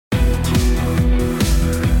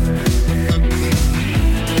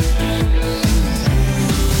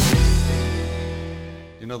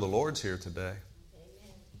Lord's here today.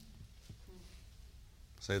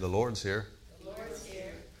 Say, the Lord's here. The Lord's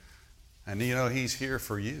here. And you know, He's here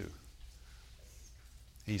for you.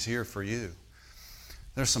 He's here for you.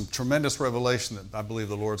 There's some tremendous revelation that I believe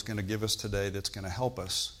the Lord's going to give us today that's going to help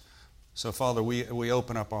us. So, Father, we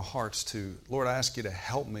open up our hearts to, Lord, I ask you to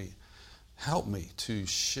help me to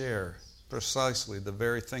share precisely the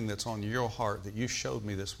very thing that's on your heart that you showed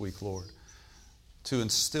me this week, Lord, to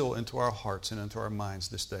instill into our hearts and into our minds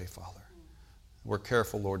this day, Father. We're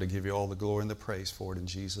careful, Lord, to give you all the glory and the praise for it in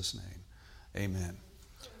Jesus' name. Amen.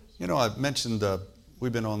 You know, I've mentioned,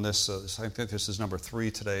 we've been on this, I think this is number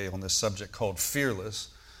 3 today on this subject called fearless.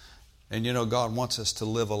 And you know, God wants us to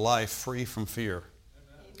live a life free from fear.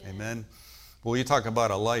 Amen. Well, you talk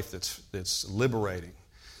about a life that's liberating.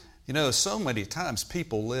 You know, so many times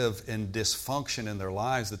people live in dysfunction in their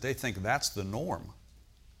lives that they think that's the norm.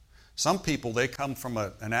 Some people, they come from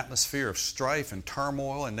an atmosphere of strife and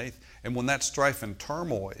turmoil, and when that strife and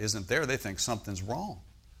turmoil isn't there, they think something's wrong.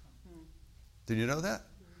 Did you know that?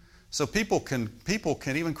 So people can,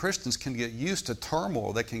 even Christians can get used to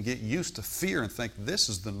turmoil. They can get used to fear and think this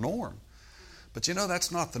is the norm. But you know,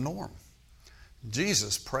 that's not the norm.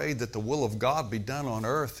 Jesus prayed that the will of God be done on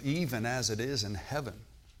earth even as it is in heaven.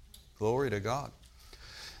 Glory to God.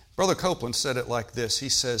 Brother Copeland said it like this. He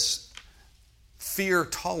says, fear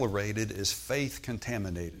tolerated is faith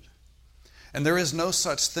contaminated. And there is no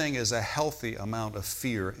such thing as a healthy amount of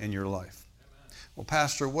fear in your life. Amen. Well,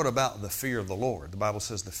 Pastor, what about the fear of the Lord? The Bible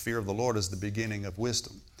says the fear of the Lord is the beginning of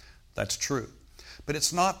wisdom. That's true. But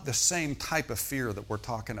it's not the same type of fear that we're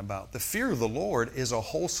talking about. The fear of the Lord is a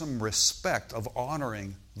wholesome respect of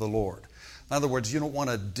honoring the Lord. In other words, you don't want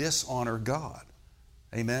to dishonor God.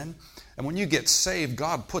 Amen? And when you get saved,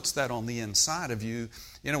 God puts that on the inside of you.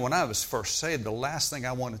 You know, when I was first saved, the last thing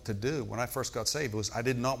I wanted to do when I first got saved was I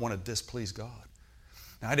did not want to displease God.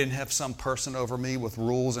 Now, I didn't have some person over me with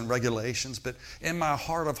rules and regulations, but in my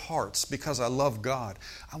heart of hearts, because I love God,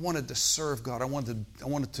 I wanted to serve God. I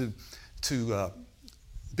wanted to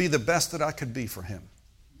be the best that I could be for Him.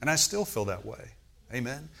 And I still feel that way.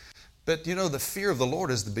 Amen? But you know, the fear of the Lord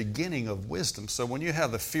is the beginning of wisdom. So when you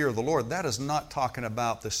have the fear of the Lord, that is not talking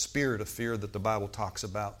about the spirit of fear that the Bible talks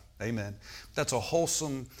about. Amen. That's a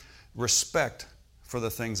wholesome respect for the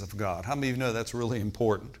things of God. How many of you know that's really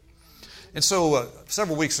important? And so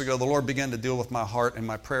several weeks ago, the Lord began to deal with my heart in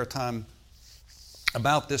my prayer time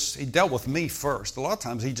about this. He dealt with me first. A lot of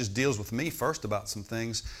times He just deals with me first about some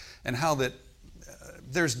things, and how that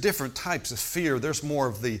there's different types of fear. There's more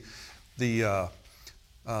of the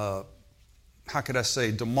how could I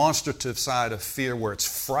say, demonstrative side of fear where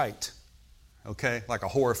it's fright, okay? Like a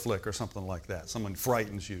horror flick or something like that. Someone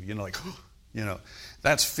frightens you, you know, like, you know,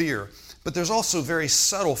 that's fear. But there's also very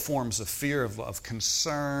subtle forms of fear of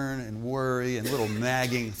concern and worry and little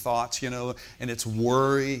nagging thoughts, you know, and it's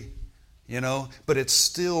worry, you know, but it's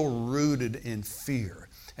still rooted in fear.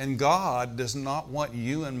 And God does not want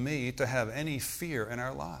you and me to have any fear in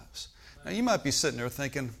our lives. Now, you might be sitting there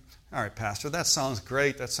thinking, all right, Pastor, that sounds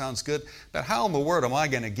great, that sounds good, but how in the world am I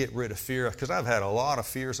going to get rid of fear? Because I've had a lot of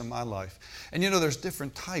fears in my life. And you know, there's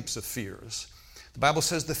different types of fears. The Bible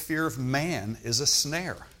says the fear of man is a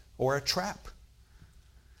snare or a trap.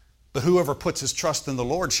 But whoever puts his trust in the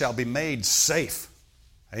Lord shall be made safe.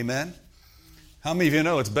 Amen? How many of you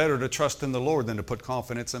know it's better to trust in the Lord than to put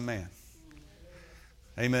confidence in man?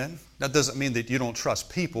 Amen? That doesn't mean that you don't trust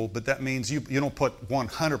people, but that means you don't put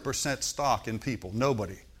 100% stock in people.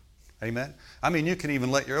 Nobody. Amen? I mean, you can even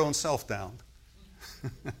let your own self down.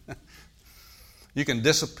 You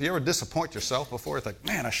ever disappoint yourself before? You think,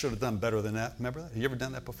 man, I should have done better than that. Remember that? Have you ever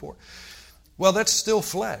done that before? Well, that's still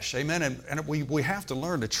flesh. Amen? And we have to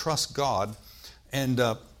learn to trust God. And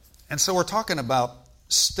so we're talking about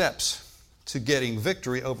steps to getting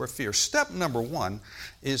victory over fear. Step number 1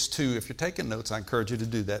 is to, if you're taking notes, I encourage you to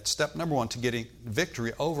do that. Step number 1 to getting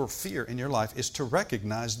victory over fear in your life is to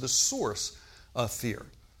recognize the source of fear.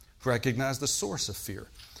 Recognize the source of fear.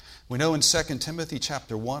 We know in 2 Timothy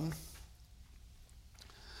chapter 1,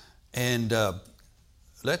 and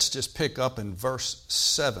let's just pick up in verse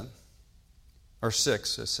 7 or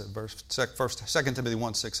 6. It says, 2 Timothy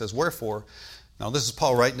 1:6 says, wherefore, now this is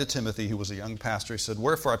Paul writing to Timothy, who was a young pastor. He said,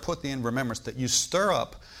 wherefore I put thee in remembrance that you stir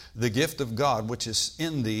up the gift of God which is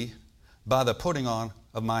in thee by the putting on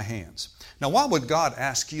of my hands. Now, why would God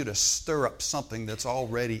ask you to stir up something that's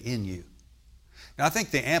already in you? Now, I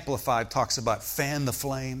think the Amplified talks about fan the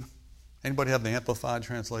flame. Anybody have the Amplified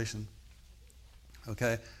translation?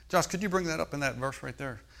 Okay. Josh, could you bring that up in that verse right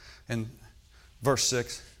there? In verse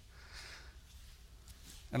 6.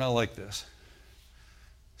 And I like this.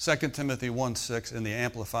 2 Timothy 1:6 in the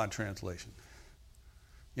Amplified translation.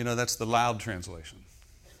 You know, that's the loud translation.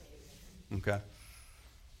 Okay?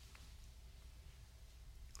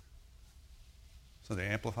 So the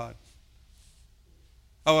Amplified?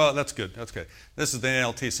 Oh, well, that's good. That's good. This is the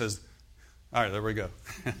NLT says, all right, there we go.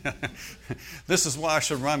 This is why I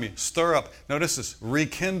should remind you. Stir up. Notice this.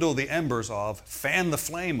 Rekindle the embers of, fan the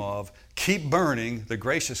flame of, keep burning the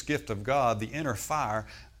gracious gift of God, the inner fire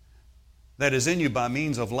that is in you by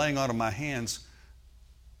means of laying on of my hands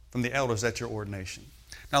from the elders at your ordination.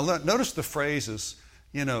 Now, notice the phrases,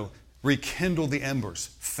 rekindle the embers,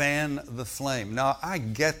 fan the flame. Now, I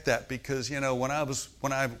get that because, when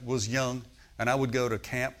I was young and I would go to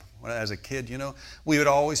camp as a kid, we would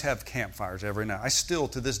always have campfires every night. I still,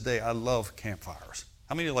 to this day, I love campfires.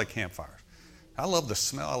 How many of you like campfires? I love the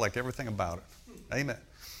smell. I like everything about it. Amen.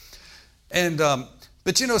 And,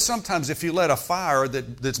 but sometimes if you let a fire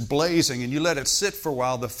that's blazing and you let it sit for a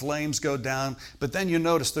while, the flames go down. But then you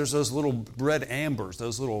notice there's those little red ambers,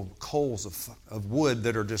 those little coals of wood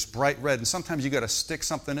that are just bright red. And sometimes you got to stick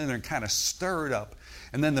something in there and kind of stir it up.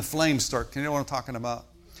 And then the flames start. You know what I'm talking about?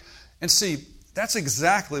 And see, that's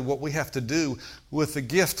exactly what we have to do with the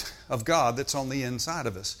gift of God that's on the inside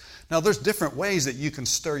of us. Now, there's different ways that you can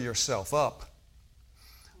stir yourself up.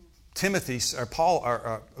 Peter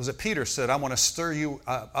said, I want to stir you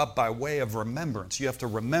up by way of remembrance. You have to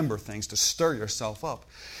remember things to stir yourself up.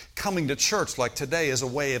 Coming to church like today is a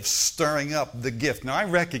way of stirring up the gift. Now, I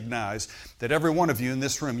recognize that every one of you in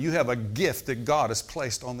this room, you have a gift that God has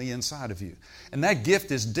placed on the inside of you. And that gift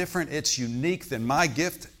is different. It's unique than my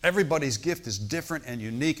gift. Everybody's gift is different and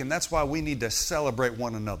unique, and that's why we need to celebrate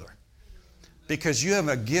one another. Because you have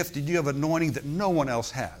a gift and you have anointing that no one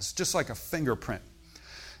else has, just like a fingerprint.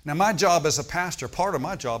 Now, my job as a pastor, part of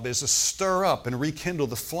my job is to stir up and rekindle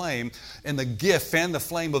the flame and the gift, fan the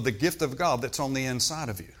flame of the gift of God that's on the inside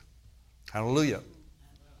of you. Hallelujah.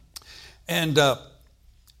 And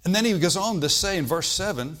then he goes on to say in verse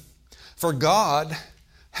 7, for God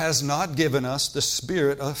has not given us the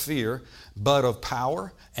spirit of fear, but of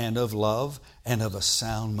power and of love and of a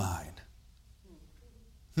sound mind.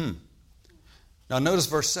 Now notice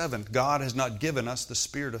verse 7, God has not given us the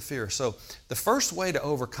spirit of fear. So the first way to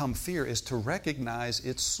overcome fear is to recognize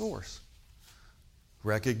its source.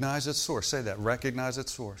 Recognize its source. Say that, recognize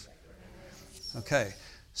its source. Okay,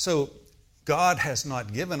 so God has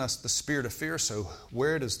not given us the spirit of fear, so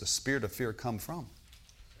where does the spirit of fear come from?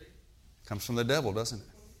 It comes from the devil, doesn't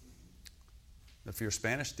it? If you're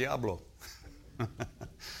Spanish, diablo.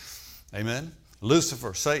 Amen?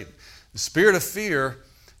 Lucifer, Satan. The spirit of fear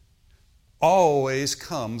always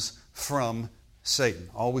comes from Satan.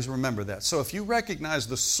 Always remember that. So if you recognize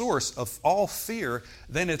the source of all fear,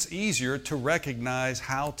 then it's easier to recognize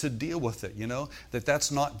how to deal with it.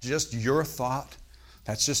 That's not just your thought.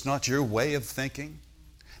 That's just not your way of thinking.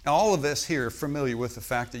 Now, all of us here are familiar with the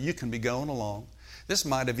fact that you can be going along. This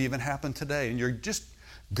might have even happened today, and you're just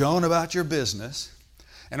going about your business,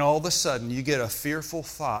 and all of a sudden you get a fearful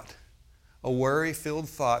thought, a worry-filled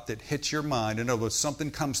thought that hits your mind. In other words, something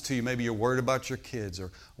comes to you. Maybe you're worried about your kids, or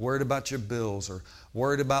worried about your bills, or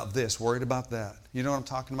worried about this, worried about that. You know what I'm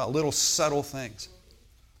talking about? Little subtle things.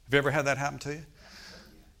 Have you ever had that happen to you?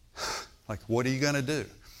 Like, what are you going to do?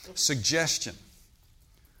 Suggestion.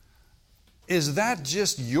 Is that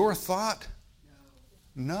just your thought?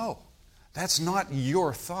 No. That's not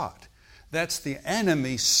your thought. That's the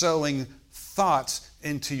enemy sowing thoughts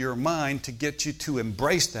into your mind to get you to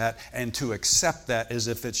embrace that and to accept that as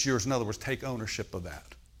if it's yours. In other words, take ownership of that.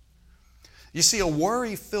 You see, a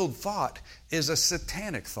worry-filled thought is a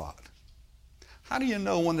satanic thought. How do you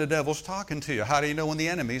know when the devil's talking to you? How do you know when the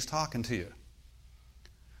enemy's talking to you?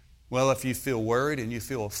 Well, if you feel worried and you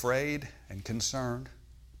feel afraid and concerned,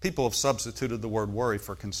 people have substituted the word worry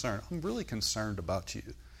for concern. I'm really concerned about you.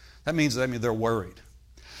 That means they're worried.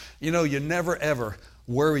 You never ever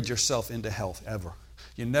worried yourself into health, ever.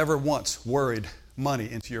 You never once worried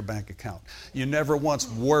money into your bank account. You never once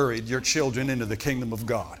worried your children into the kingdom of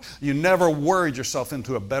God. You never worried yourself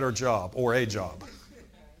into a better job or a job.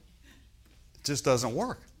 It just doesn't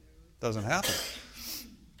work. It doesn't happen.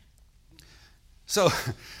 So,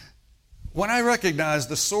 when I recognize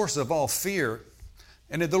the source of all fear,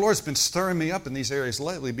 and the Lord's been stirring me up in these areas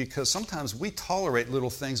lately because sometimes we tolerate little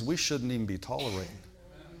things we shouldn't even be tolerating.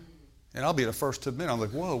 And I'll be the first to admit, I'm like,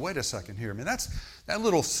 whoa, wait a second here. I mean, that's that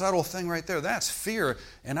little subtle thing right there. That's fear,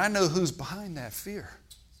 and I know who's behind that fear.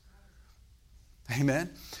 Amen?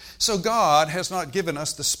 So God has not given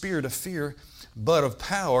us the spirit of fear, but of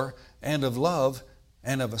power and of love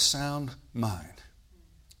and of a sound mind.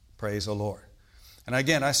 Praise the Lord. And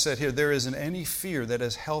again, I said here, there isn't any fear that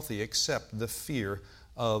is healthy except the fear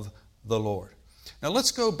of the Lord. Now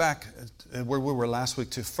let's go back where we were last week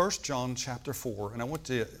to 1 John chapter 4. And I want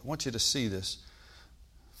you to see this.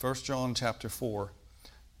 1 John chapter 4.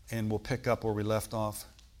 And we'll pick up where we left off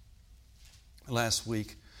last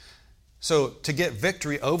week. So to get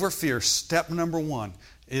victory over fear, step number 1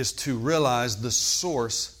 is to realize the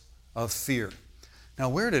source of fear. Now,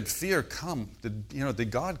 where did fear come?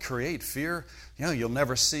 Did God create fear? You'll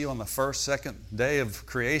never see on the first, second day of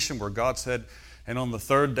creation where God said, and on the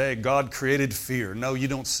third day God created fear. No, you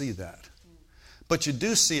don't see that. But you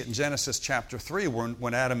do see it in Genesis chapter 3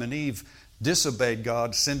 when Adam and Eve disobeyed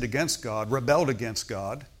God, sinned against God, rebelled against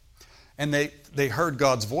God. And they heard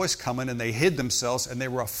God's voice coming and they hid themselves and they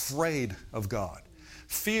were afraid of God.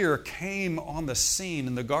 Fear came on the scene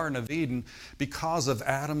in the Garden of Eden because of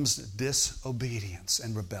Adam's disobedience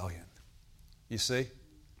and rebellion. You see?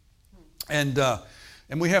 And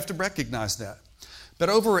we have to recognize that. But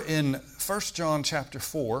over in 1 John chapter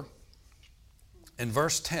 4, in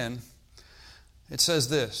verse 10, it says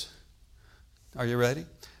this. Are you ready?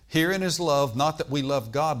 Herein is love, not that we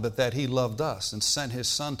love God, but that He loved us and sent His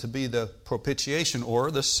Son to be the propitiation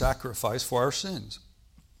or the sacrifice for our sins.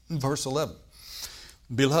 Verse 11.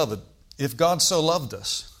 Beloved, if God so loved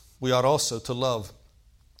us, we ought also to love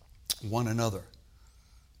one another.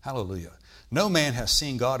 Hallelujah. No man has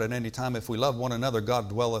seen God at any time. If we love one another, God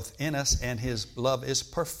dwelleth in us, and His love is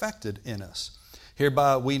perfected in us.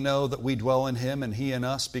 Hereby we know that we dwell in Him, and He in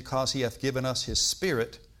us, because He hath given us His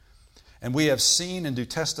Spirit. And we have seen and do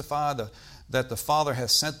testify that the Father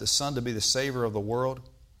hath sent the Son to be the Savior of the world.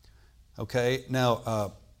 Okay,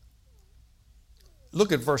 now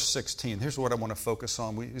look at verse 16. Here's what I want to focus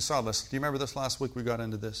on. We saw this. Do you remember this last week? We got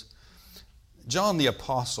into this. John the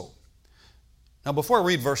Apostle. Now, before I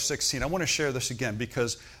read verse 16, I want to share this again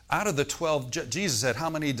because out of the 12, Jesus had how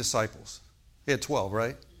many disciples? He had 12,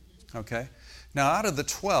 right? Okay. Now, out of the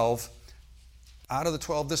 12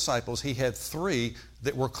 disciples, He had 3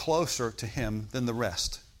 that were closer to Him than the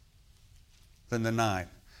rest, than the 9.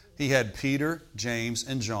 He had Peter, James,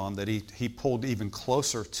 and John that he pulled even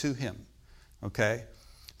closer to Him. Okay?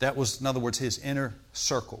 That was, in other words, His inner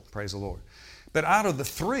circle. Praise the Lord. But out of the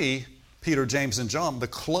 3, Peter, James, and John, the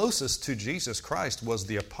closest to Jesus Christ was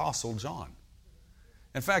the Apostle John.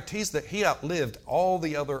 In fact, he outlived all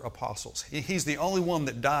the other apostles. He's the only one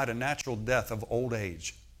that died a natural death of old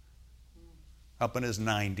age. Up in his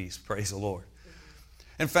 90s, praise the Lord.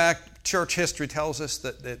 In fact, church history tells us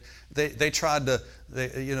that they tried to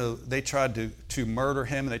murder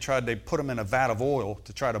him. They put him in a vat of oil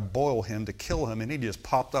to try to boil him, to kill him, and he just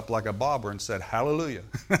popped up like a bobber and said, "Hallelujah."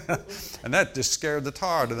 And that just scared the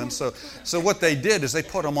tar out of them. So what they did is they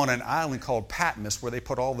put him on an island called Patmos where they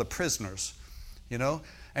put all the prisoners,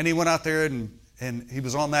 And he went out there and he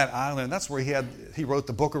was on that island, and that's where he wrote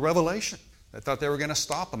the book of Revelation. They thought they were going to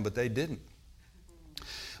stop him, but they didn't.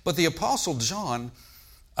 But the Apostle John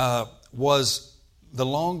was the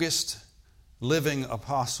longest living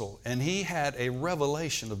apostle, and he had a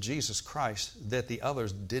revelation of Jesus Christ that the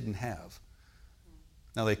others didn't have.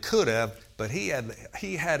 Now they could have, but he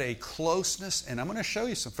had a closeness, and I'm going to show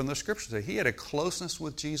you some from the Scriptures today. He had a closeness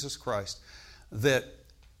with Jesus Christ that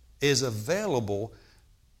is available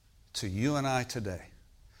to you and I today.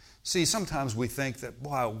 See, sometimes we think that,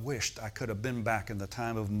 boy, I wished I could have been back in the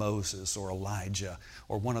time of Moses or Elijah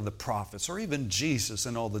or one of the prophets or even Jesus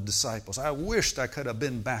and all the disciples. I wished I could have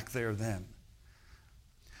been back there then.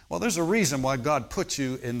 Well, there's a reason why God put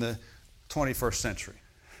you in the 21st century.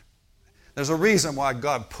 There's a reason why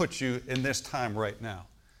God put you in this time right now.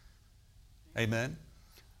 Amen?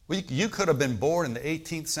 Well, you could have been born in the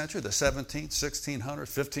 18th century, the 17th, 1600s,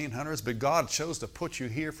 1500s, but God chose to put you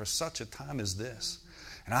here for such a time as this.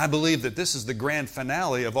 And I believe that this is the grand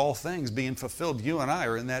finale of all things being fulfilled. You and I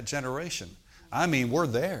are in that generation. I mean, we're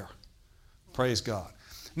there. Praise God.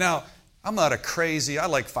 Now, I'm not I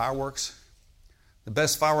like fireworks. The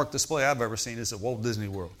best firework display I've ever seen is at Walt Disney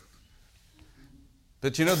World.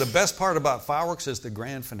 But the best part about fireworks is the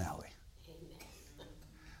grand finale.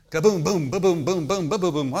 Kaboom, boom, boom, boom, boom, boom, boom,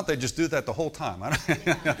 boom, boom. Why don't they just do that the whole time?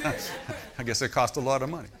 I guess it cost a lot of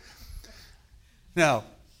money. Now,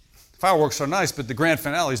 fireworks are nice, but the grand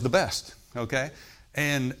finale is the best, okay?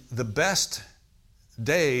 And the best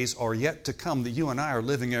days are yet to come that you and I are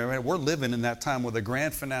living in. We're living in that time where the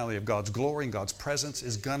grand finale of God's glory and God's presence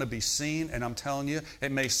is going to be seen. And I'm telling you,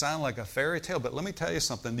 it may sound like a fairy tale, but let me tell you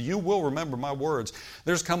something. You will remember my words.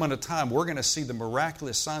 There's coming a time we're going to see the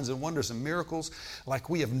miraculous signs and wonders and miracles like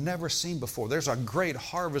we have never seen before. There's a great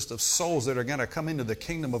harvest of souls that are going to come into the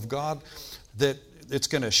kingdom of God that it's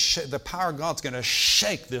going to the power of God's going to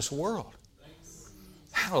shake this world.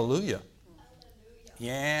 Hallelujah.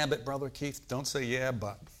 Yeah, but Brother Keith, don't say yeah,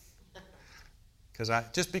 but. Because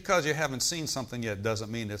just because you haven't seen something yet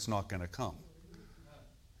doesn't mean it's not going to come.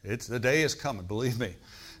 The day is coming, believe me.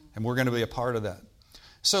 And we're going to be a part of that.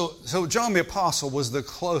 So John the Apostle was the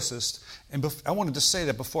closest. And I wanted to say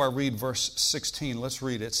that before I read verse 16. Let's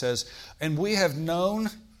read it. It says, "And we have known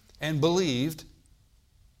and believed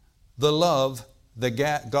the love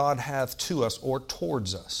that God hath to us," or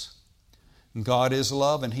towards us. "And God is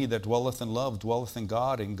love, and he that dwelleth in love dwelleth in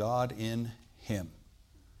God, and God in him."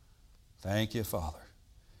 Thank you, Father.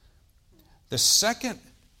 The second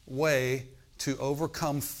way to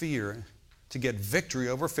overcome fear, to get victory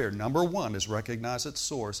over fear, number one is recognize its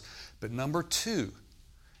source. But number two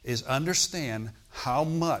is understand how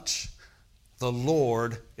much the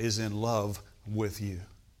Lord is in love with you.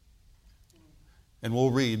 And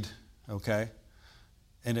we'll read, okay?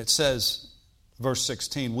 And it says, verse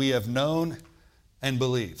 16, "We have known and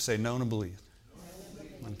believed." Say, known and believed.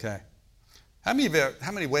 Okay. How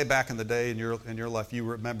many way back in the day in your life you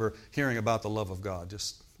remember hearing about the love of God?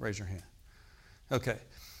 Just raise your hand. Okay.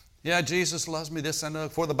 Yeah, Jesus loves me, this I know,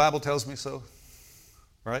 for the Bible tells me so.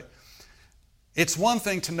 Right? It's one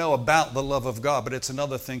thing to know about the love of God, but it's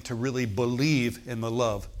another thing to really believe in the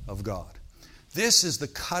love of God. This is the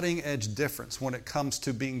cutting edge difference when it comes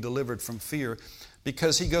to being delivered from fear,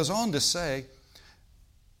 because he goes on to say,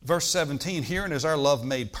 verse 17, "Herein is our love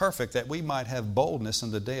made perfect, that we might have boldness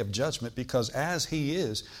in the day of judgment, because as he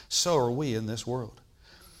is, so are we in this world."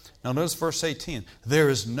 Now notice verse 18, "There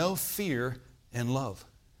is no fear in love.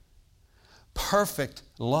 Perfect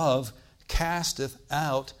love casteth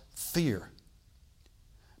out fear,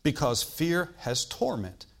 because fear has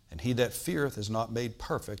torment, and he that feareth is not made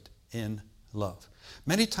perfect in love."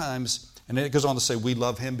 Many times, and then it goes on to say, we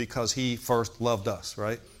love him because he first loved us,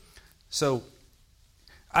 right? So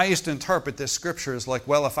I used to interpret this scripture as like,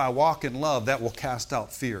 well, if I walk in love, that will cast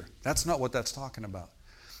out fear. That's not what that's talking about.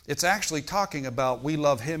 It's actually talking about we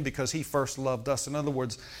love him because he first loved us. In other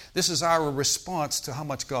words, this is our response to how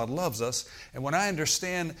much God loves us. And when I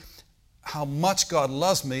understand how much God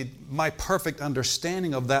loves me, my perfect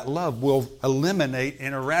understanding of that love will eliminate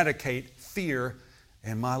and eradicate fear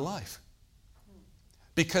in my life.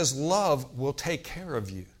 Because love will take care of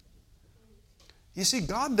you. You see,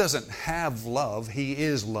 God doesn't have love. He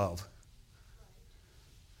is love.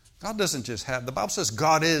 God doesn't just have, the Bible says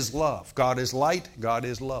God is love. God is light. God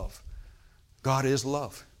is love. God is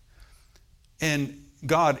love. And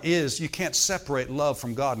God is, you can't separate love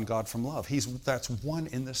from God and God from love. That's one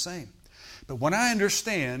in the same. But when I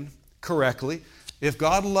understand correctly, if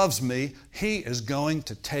God loves me, he is going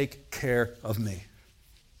to take care of me.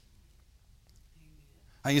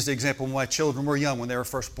 I use the example when my children were young, when they were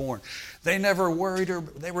first born. They never worried or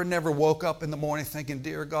they were never woke up in the morning thinking,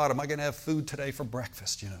 "Dear God, am I going to have food today for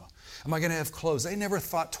breakfast? Am I going to have clothes?" They never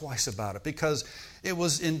thought twice about it because it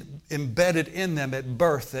was embedded in them at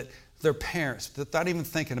birth that their parents, that not even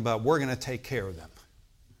thinking about, we're going to take care of them.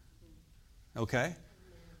 Okay?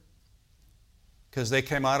 Because they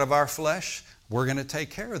came out of our flesh, we're going to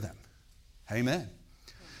take care of them. Amen.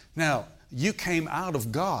 Now, you came out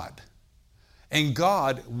of God. And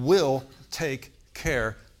God will take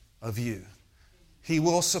care of you. He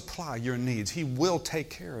will supply your needs. He will take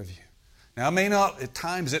care of you. Now, at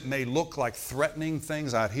times it may look like threatening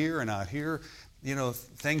things out here,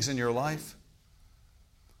 things in your life.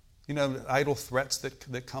 Idle threats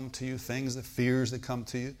that come to you, the fears that come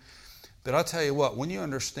to you. But I'll tell you what, when you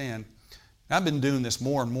understand, I've been doing this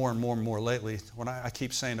more and more and more and more lately. When I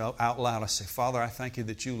keep saying out loud, I say, "Father, I thank you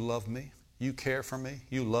that you love me. You care for me.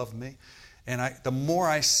 You love me." And the more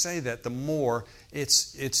I say that, the more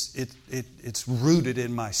it's rooted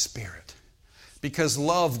in my spirit. Because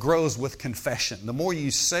love grows with confession. The more you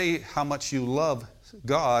say how much you love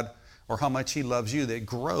God or how much he loves you, that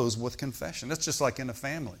grows with confession. That's just like in a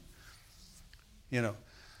family.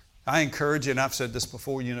 I encourage you, and I've said this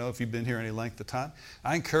before, if you've been here any length of time,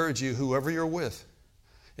 I encourage you, whoever you're with,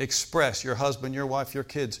 express, your husband, your wife, your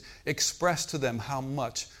kids, express to them how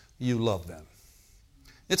much you love them.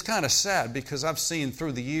 It's kind of sad because I've seen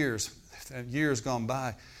through the years gone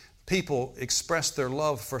by, people express their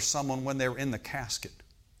love for someone when they were in the casket.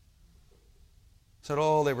 Said,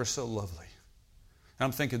 "Oh, they were so lovely." And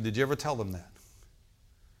I'm thinking, did you ever tell them that?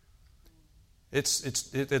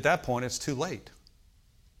 At that point, it's too late.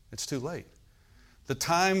 It's too late. The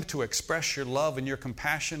time to express your love and your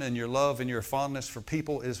compassion and your love and your fondness for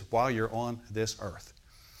people is while you're on this earth.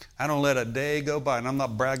 I don't let a day go by, and I'm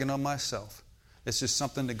not bragging on myself. It's just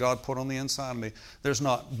something that God put on the inside of me. There's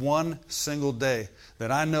not one single day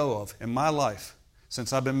that I know of in my life,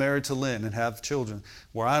 since I've been married to Lynn and have children,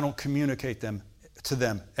 where I don't communicate to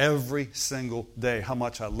them every single day how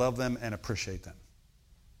much I love them and appreciate them.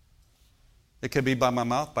 It could be by my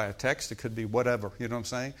mouth, by a text. It could be whatever. You know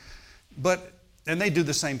what I'm saying? And they do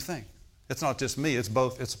the same thing. It's not just me. It's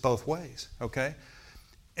both ways. Okay?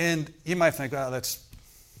 And you might think, oh, that's,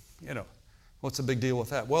 what's the big deal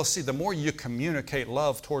with that? Well, see, the more you communicate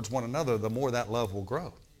love towards one another, the more that love will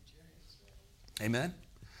grow. Amen?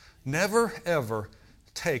 Never, ever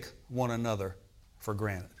take one another for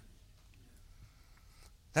granted.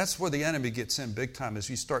 That's where the enemy gets in big time, is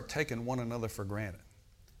you start taking one another for granted.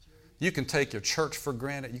 You can take your church for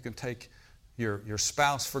granted. You can take your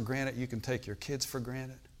spouse for granted. You can take your kids for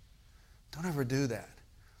granted. Don't ever do that.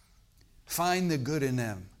 Find the good in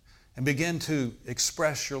them and begin to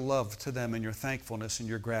express your love to them and your thankfulness and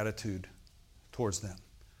your gratitude towards them.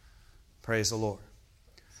 Praise the Lord.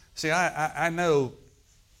 See, I know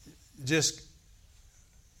just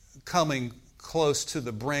coming close to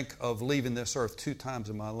the brink of leaving this earth 2 times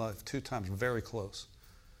in my life, 2 times very close.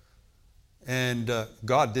 And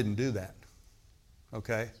God didn't do that.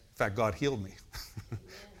 Okay? In fact, God healed me.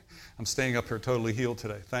 I'm staying up here totally healed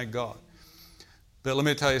today. Thank God. But let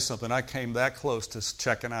me tell you something. I came that close to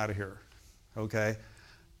checking out of here. Okay?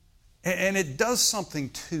 And it does something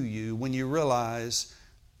to you when you realize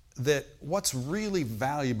that what's really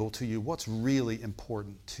valuable to you, what's really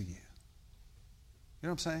important to you. You know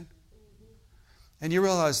what I'm saying? And you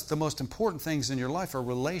realize the most important things in your life are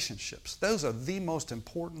relationships. Those are the most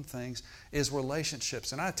important things, is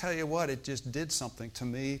relationships. And I tell you what, it just did something to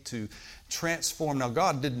me to transform. Now,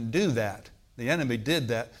 God didn't do that. The enemy did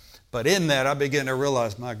that. But in that, I began to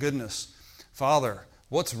realize, my goodness, Father,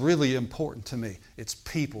 what's really important to me? It's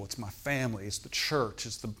people, it's my family, it's the church,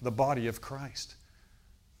 it's the body of Christ.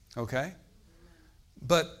 Okay?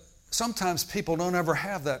 But sometimes people don't ever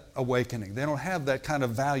have that awakening. They don't have that kind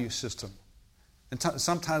of value system. And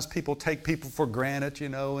sometimes people take people for granted,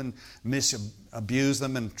 and abuse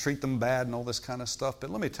them and treat them bad and all this kind of stuff. But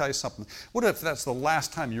let me tell you something. What if that's the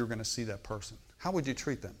last time you're going to see that person? How would you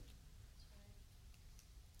treat them?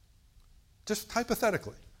 Just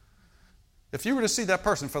hypothetically. If you were to see that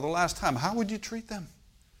person for the last time, how would you treat them?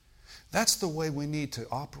 That's the way we need to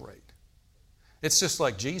operate. It's just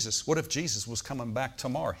like Jesus. What if Jesus was coming back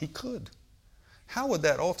tomorrow? He could. How would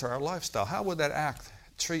that alter our lifestyle? How would that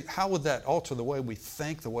how would that alter the way we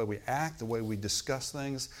think, the way we act, the way we discuss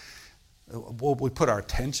things, what we put our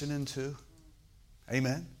attention into?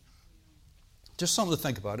 Amen? Just something to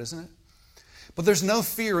think about, isn't it? But there's no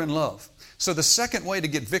fear in love. So the second way to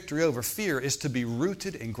get victory over fear is to be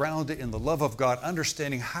rooted and grounded in the love of God,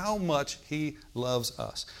 understanding how much He loves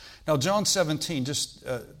us. Now, John 17, just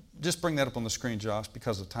bring that up on the screen, Josh,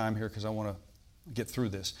 because of time here, because I want to get through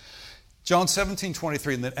this. John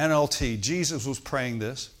 17:23 in the NLT, Jesus was praying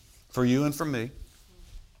this for you and for me.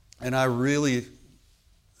 And I really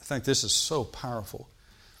think this is so powerful.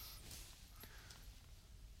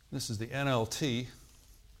 This is the NLT,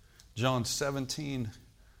 John 17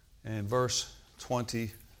 and verse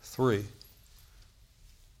 23.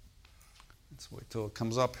 Let's wait till it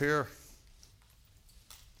comes up here.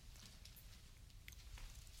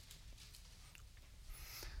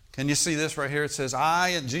 Can you see this right here? It says,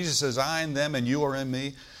 Jesus says, I in them and you are in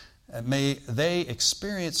me. May they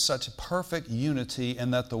experience such perfect unity,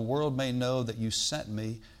 and that the world may know that you sent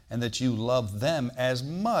me and that you love them as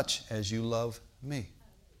much as you love me.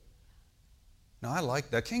 Now, I like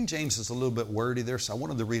that. King James is a little bit wordy there, so I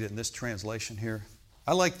wanted to read it in this translation here.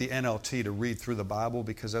 I like the NLT to read through the Bible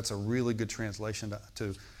because that's a really good translation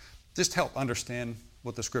to just help understand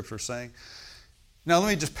what the Scripture is saying. Now, let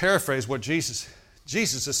me just paraphrase what Jesus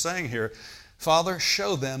is saying here. Father,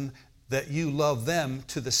 show them that you love them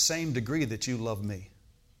to the same degree that you love me.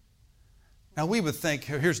 Now we would think,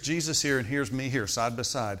 here's Jesus here and here's me here, side by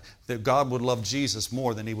side, that God would love Jesus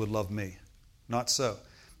more than He would love me. Not so.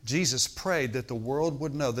 Jesus prayed that the world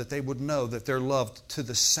would know, that they would know that they're loved to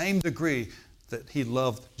the same degree that He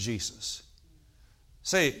loved Jesus.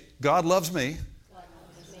 Say, God loves me,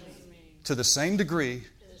 to the same degree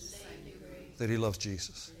that He loves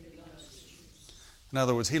Jesus. In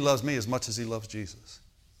other words, He loves me as much as He loves Jesus.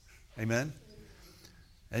 Amen?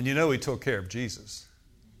 And you know He took care of Jesus.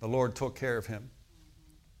 The Lord took care of Him.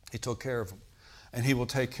 He took care of Him. And He will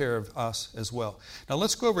take care of us as well. Now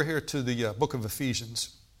let's go over here to the book of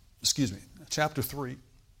Ephesians. Chapter 3.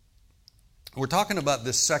 We're talking about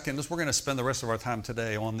this second. We're going to spend the rest of our time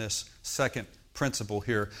today on this second principle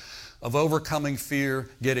here of overcoming fear,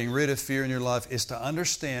 getting rid of fear in your life, is to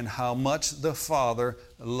understand how much the Father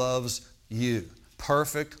loves you.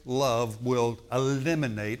 Perfect love will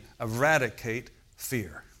eradicate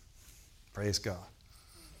fear. Praise God.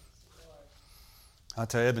 I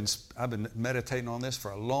tell you, I've been meditating on this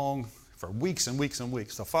for weeks and weeks and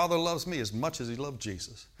weeks. The Father loves me as much as He loved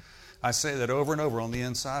Jesus. I say that over and over on the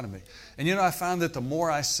inside of me. And you know, I found that the more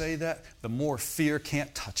I say that, the more fear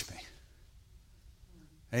can't touch me.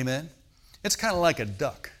 Amen? It's kind of like a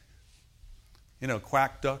duck. You know,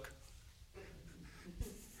 quack duck.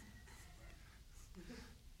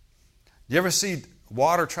 You ever see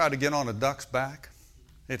water try to get on a duck's back?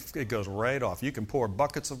 It goes right off. You can pour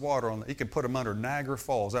buckets of water on it. You can put them under Niagara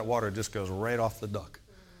Falls. That water just goes right off the duck.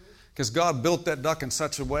 Because God built that duck in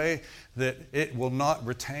such a way that it will not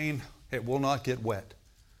retain, it will not get wet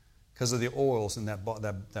because of the oils in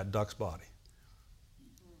that duck's body.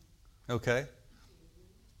 Okay?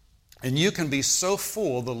 And you can be so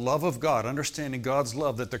full of the love of God, understanding God's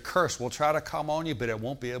love, that the curse will try to come on you, but it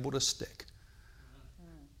won't be able to stick.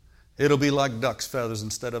 It'll be like duck's feathers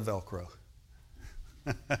instead of Velcro.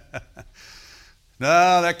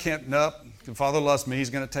 No, that can't, nope. The Father loves me. He's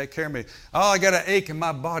going to take care of me. Oh, I got an ache in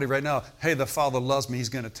my body right now. Hey, the Father loves me. He's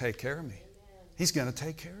going to take care of me. He's going to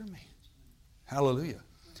take care of me. Hallelujah.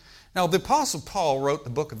 Now, the Apostle Paul wrote the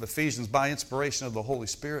book of Ephesians by inspiration of the Holy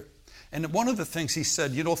Spirit. And one of the things he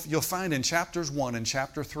said, you'll find in chapters 1 and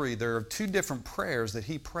chapter 3, there are 2 different prayers that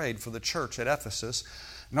he prayed for the church at Ephesus.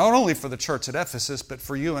 Not only for the church at Ephesus, but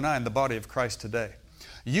for you and I in the body of Christ today.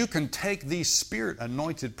 You can take these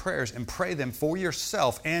Spirit-anointed prayers and pray them for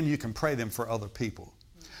yourself, and you can pray them for other people.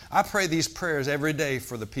 I pray these prayers every day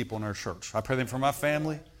for the people in our church. I pray them for my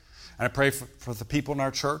family, and I pray for the people in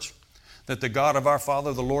our church, that the God of our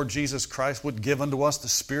Father, the Lord Jesus Christ, would give unto us the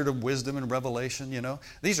spirit of wisdom and revelation, you know.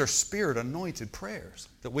 These are Spirit-anointed prayers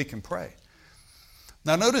that we can pray.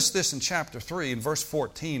 Now notice this in chapter 3, in verse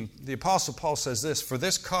 14, the Apostle Paul says this, "For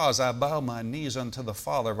this cause I bow my knees unto the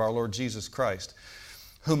Father of our Lord Jesus Christ,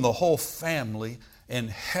 whom the whole family in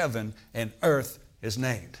heaven and earth is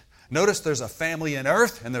named." Notice there's a family in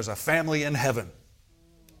earth and there's a family in heaven.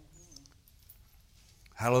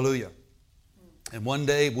 Hallelujah. And one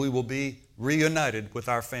day we will be reunited with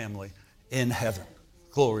our family in heaven.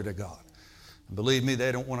 Glory to God. And believe me,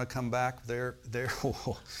 they don't want to come back there.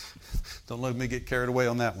 Don't let me get carried away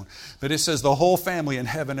on that one. But it says the whole family in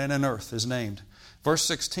heaven and in earth is named. Verse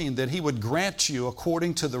 16, that He would grant you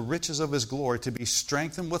according to the riches of His glory to be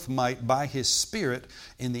strengthened with might by His Spirit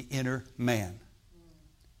in the inner man.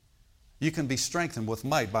 You can be strengthened with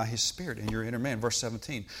might by His Spirit in your inner man. Verse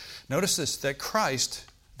 17. Notice this, that Christ,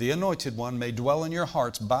 the Anointed One, may dwell in your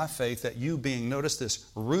hearts by faith, that you being, notice this,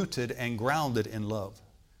 rooted and grounded in love,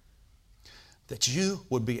 that you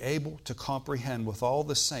would be able to comprehend with all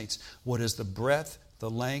the saints what is the breadth, the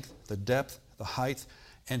length, the depth, the height,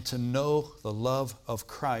 and to know the love of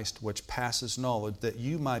Christ which passes knowledge, that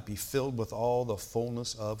you might be filled with all the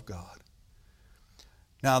fullness of God.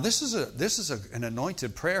 Now, this is an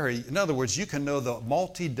anointed prayer. In other words, you can know the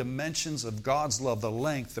multi-dimensions of God's love, the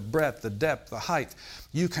length, the breadth, the depth, the height.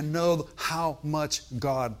 You can know how much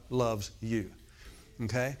God loves you.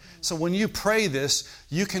 Okay? So when you pray this,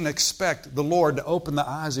 you can expect the Lord to open the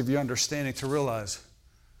eyes of your understanding to realize,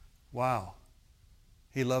 wow,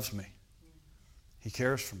 He loves me. He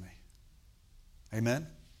cares for me. Amen?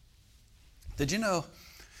 Did you know,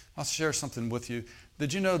 I'll share something with you.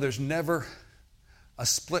 Did you know there's never a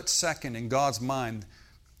split second in God's mind,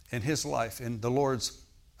 in His life, in the Lord's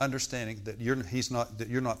understanding that you're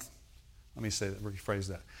not, let me say that, rephrase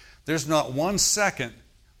that. There's not 1 second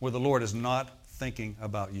where the Lord is not thinking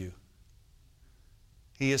about you.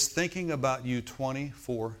 He is thinking about you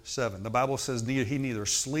 24/7. The Bible says He neither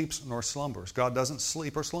sleeps nor slumbers. God doesn't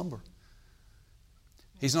sleep or slumber.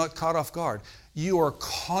 He's not caught off guard. You are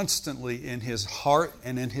constantly in His heart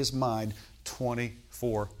and in His mind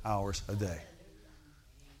 24 hours a day.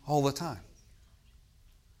 All the time.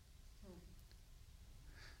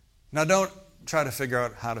 Now don't try to figure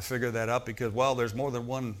out how to figure that out because, well, there's more than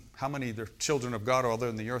one. How many children of God are there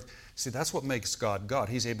in the earth? See, that's what makes God God.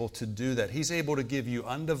 He's able to do that. He's able to give you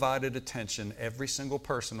undivided attention, every single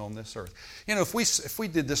person on this earth. You know, if we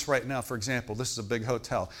did this right now, for example, this is a big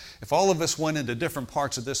hotel. If all of us went into different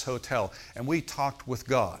parts of this hotel and we talked with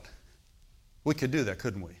God, we could do that,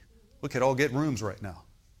 couldn't we? We could all get rooms right now.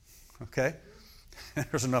 Okay?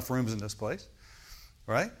 There's enough rooms in this place,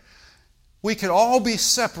 right? We could all be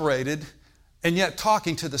separated and yet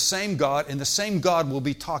talking to the same God, and the same God will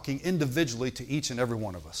be talking individually to each and every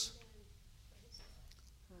one of us.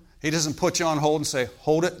 He doesn't put you on hold and say,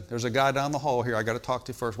 hold it, there's a guy down the hall here I got to talk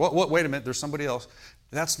to first. Wait a minute, there's somebody else.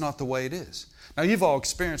 That's not the way it is. Now, you've all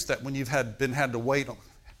experienced that when you've had to wait,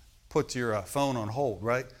 put your phone on hold,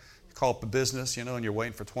 right? You call up a business, and you're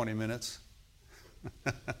waiting for 20 minutes.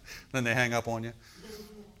 Then they hang up on you.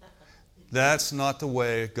 That's not the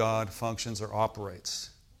way God functions or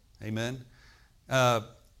operates. Amen?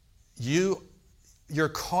 You're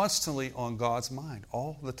constantly on God's mind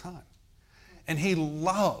all the time. And He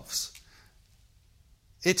loves.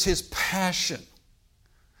 It's His passion.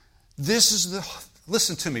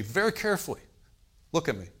 Listen to me very carefully. Look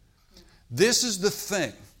at me. This is the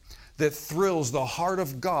thing that thrills the heart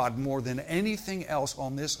of God more than anything else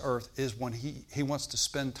on this earth, is when He wants to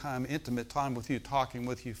spend time, intimate time with you, talking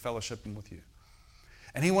with you, fellowshipping with you.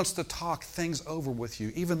 And He wants to talk things over with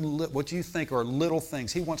you, even what you think are little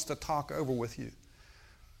things. He wants to talk over with you.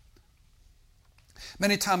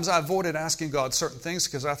 Many times I avoided asking God certain things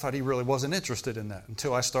because I thought He really wasn't interested in that,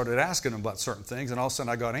 until I started asking Him about certain things, and all of a sudden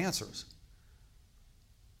I got answers.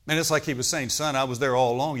 And it's like He was saying, son, I was there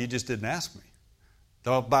all along, you just didn't ask me.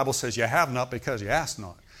 The Bible says you have not because you ask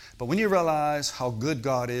not. But when you realize how good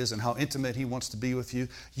God is and how intimate He wants to be with you,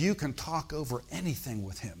 you can talk over anything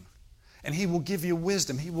with Him. And He will give you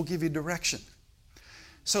wisdom. He will give you direction.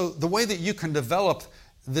 So the way that you can develop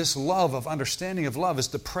this love of understanding of love is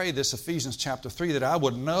to pray this Ephesians chapter 3, that I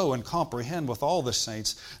would know and comprehend with all the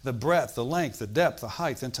saints the breadth, the length, the depth, the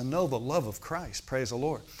height, and to know the love of Christ. Praise the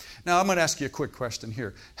Lord. Now I'm going to ask you a quick question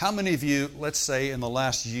here. How many of you, let's say in the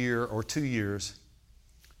last year or 2 years,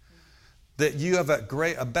 that you have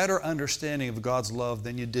a better understanding of God's love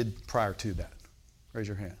than you did prior to that? Raise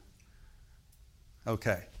your hand.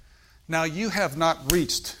 Okay. Now you have not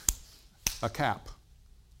reached a cap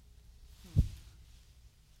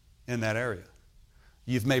in that area.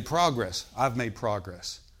 You've made progress. I've made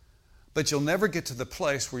progress. But you'll never get to the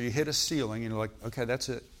place where you hit a ceiling and you're like, okay, that's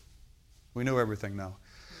it. We know everything now.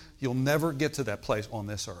 You'll never get to that place on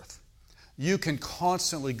this earth. You can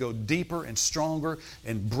constantly go deeper and stronger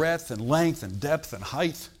in breadth and length and depth and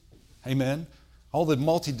height. Amen. All the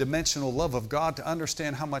multidimensional love of God, to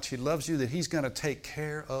understand how much He loves you, that He's going to take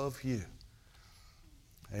care of you.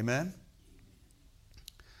 Amen.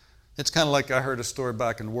 It's kind of like I heard a story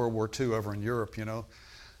back in World War II over in Europe,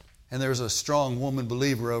 and there was a strong woman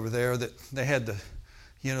believer over there that they had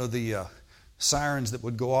the sirens that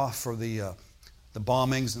would go off for the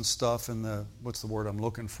bombings and stuff, and what's the word I'm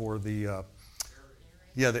looking for? The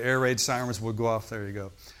air raid sirens would go off. There you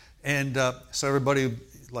go. And so everybody,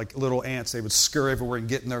 like little ants, they would scurry everywhere and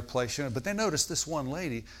get in their place. But they noticed this one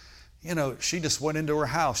lady, she just went into her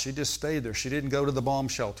house. She just stayed there. She didn't go to the bomb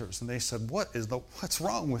shelters. And they said, what's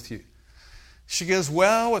wrong with you? She goes,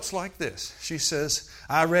 well, it's like this. She says,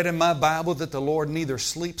 I read in my Bible that the Lord neither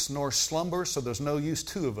sleeps nor slumbers, so there's no use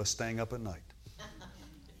two of us staying up at night.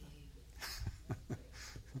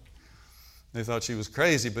 They thought she was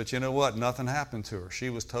crazy, but you know what? Nothing happened to her. She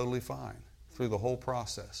was totally fine through the whole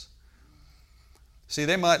process. See,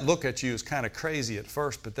 they might look at you as kind of crazy at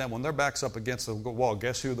first, but then when their back's up against the wall,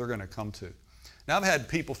 guess who they're going to come to? Now, I've had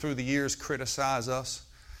people through the years criticize us,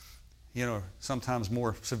 sometimes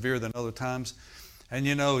more severe than other times. And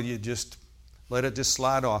you just let it just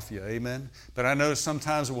slide off you. Amen? But I notice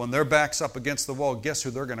sometimes when their back's up against the wall, guess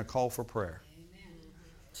who they're going to call for prayer?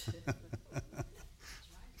 Amen.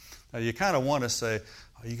 Now, you kind of want to say,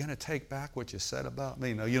 are you going to take back what you said about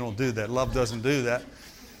me? No, you don't do that. Love doesn't do that.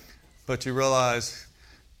 But you realize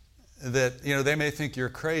that, they may think you're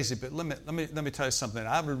crazy, but let me tell you something.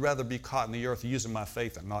 I would rather be caught in the earth using my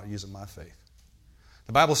faith than not using my faith.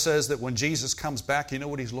 The Bible says that when Jesus comes back, you know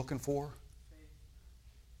what He's looking for?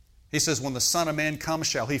 He says, when the Son of Man comes,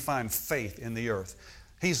 shall He find faith in the earth.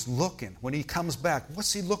 He's looking. When He comes back,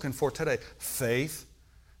 what's He looking for today? Faith.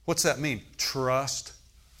 What's that mean? Trust.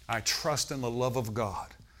 I trust in the love of God.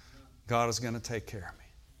 God is going to take care of me.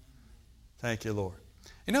 Thank you, Lord.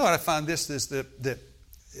 You know what I find this is that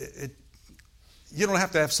you don't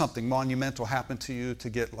have to have something monumental happen to you to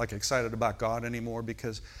get excited about God anymore,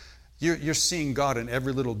 because you're seeing God in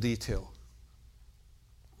every little detail.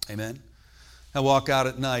 Amen. I walk out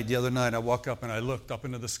at night. The other night I walked up and I looked up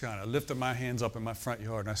into the sky. And I lifted my hands up in my front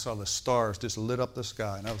yard and I saw the stars just lit up the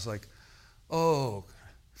sky. And I was like, oh.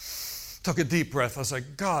 Took a deep breath. I was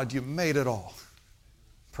like, God, you made it all.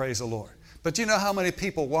 Praise the Lord. But you know how many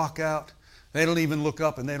people walk out, they don't even look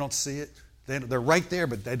up and they don't see it? They're right there,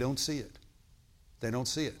 but they don't see it. They don't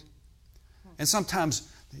see it. And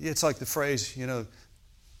sometimes it's like the phrase, you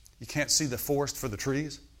can't see the forest for the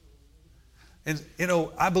trees. And,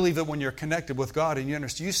 I believe that when you're connected with God and you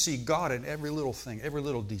understand, you see God in every little thing, every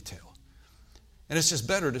little detail. And it's just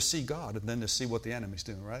better to see God than to see what the enemy's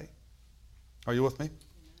doing, right? Are you with me?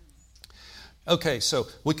 Okay, so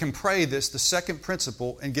we can pray this. The second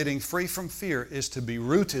principle in getting free from fear is to be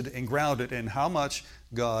rooted and grounded in how much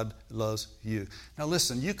God loves you. Now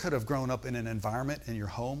listen, you could have grown up in an environment in your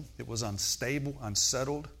home that was unstable,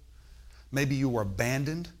 unsettled. Maybe you were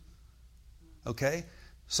abandoned. Okay?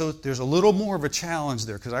 So there's a little more of a challenge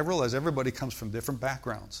there, because I realize everybody comes from different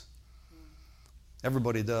backgrounds.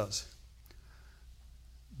 Everybody does.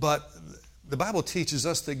 But the Bible teaches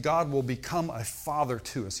us that God will become a father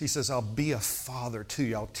to us. He says, I'll be a father to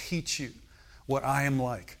you. I'll teach you what I am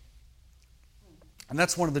like. And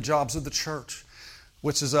that's one of the jobs of the church,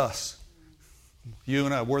 which is us. You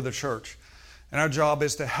and I, we're the church. And our job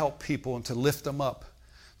is to help people and to lift them up,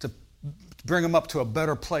 to bring them up to a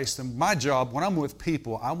better place. And my job, when I'm with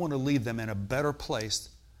people, I want to leave them in a better place.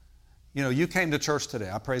 You know, you came to church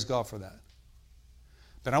today. I praise God for that.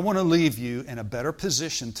 But I want to leave you in a better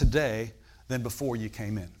position today than before you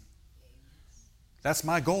came in. That's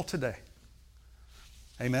my goal today.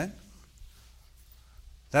 Amen?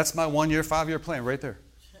 That's my 1-year, 5-year plan right there.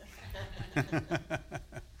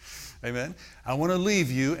 Amen? I want to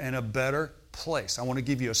leave you in a better place. I want to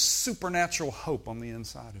give you a supernatural hope on the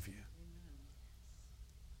inside of you.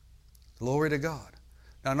 Glory to God.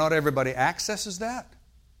 Now, not everybody accesses that,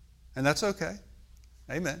 and that's okay.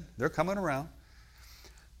 Amen. They're coming around.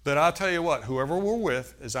 But I'll tell you what, whoever we're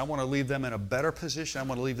with, is I want to leave them in a better position. I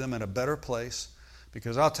want to leave them in a better place,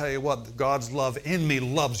 because I'll tell you what, God's love in me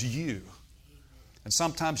loves you. And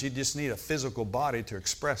sometimes you just need a physical body to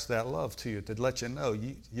express that love to you, to let you know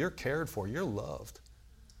you're cared for, you're loved.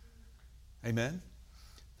 Amen?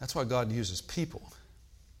 That's why God uses people.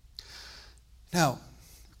 Now,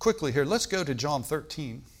 quickly here, let's go to John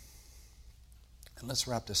 13. And let's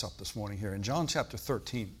wrap this up this morning here. In John chapter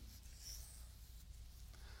 13.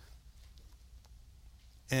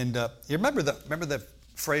 And you remember the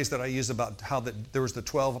phrase that I used about how there was the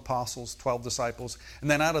 12 apostles, 12 disciples, and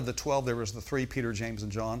then out of the 12 there was the 3, Peter, James, and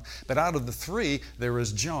John. But out of the 3 there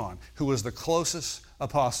was John, who was the closest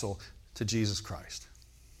apostle to Jesus Christ.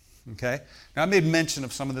 Okay? Now I made mention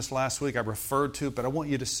of some of this last week. I referred to it, but I want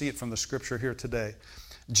you to see it from the scripture here today.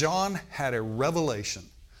 John had a revelation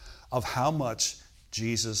of how much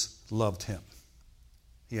Jesus loved him.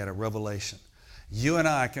 He had a revelation. You and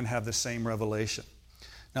I can have the same revelation.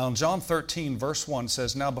 Now in John 13, verse 1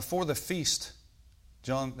 says, now before the feast,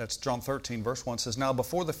 that's John 13, verse 1 says, now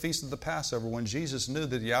before the feast of the Passover, when Jesus knew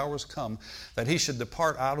that the hour was come, that he should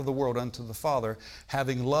depart out of the world unto the Father,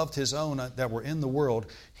 having loved his own that were in the world,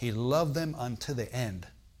 he loved them unto the end.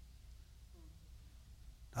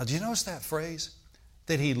 Now do you notice that phrase?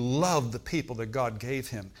 That he loved the people that God gave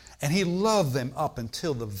him. And he loved them up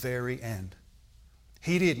until the very end.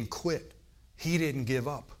 He didn't quit. He didn't give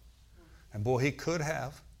up. And boy, he could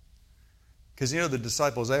have. Because, you know, the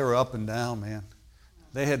disciples, they were up and down, man.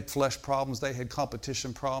 They had flesh problems. They had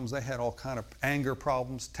competition problems. They had all kind of anger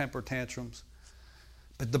problems, temper tantrums.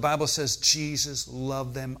 But the Bible says Jesus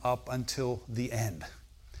loved them up until the end.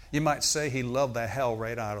 You might say he loved the hell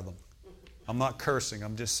right out of them. I'm not cursing.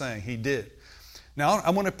 I'm just saying he did. Now,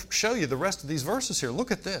 I want to show you the rest of these verses here.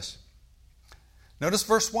 Look at this. Notice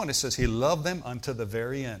verse 1. It says, he loved them unto the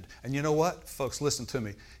very end. And you know what? Folks, listen to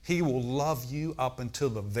me. He will love you up until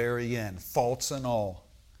the very end, faults and all.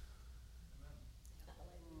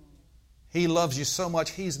 He loves you so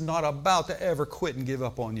much, he's not about to ever quit and give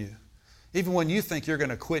up on you. Even when you think you're going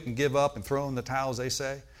to quit and give up and throw in the towel, as they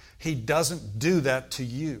say, he doesn't do that to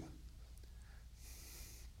you.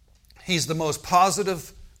 He's the most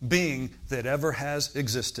positive being that ever has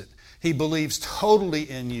existed. He believes totally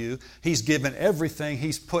in you. He's given everything.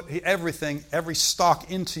 He's put everything, every stock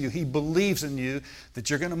into you. He believes in you that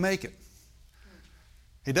you're going to make it.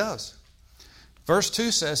 He does. Verse 2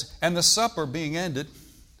 says, and the supper being ended,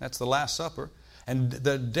 that's the Last Supper, and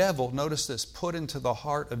the devil, notice this, put into the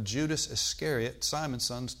heart of Judas Iscariot, Simon's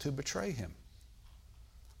son, to betray him.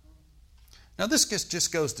 Now this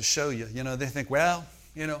just goes to show you, they think, well,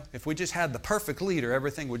 if we just had the perfect leader,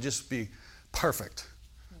 everything would just be perfect.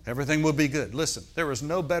 Everything will be good. Listen, there was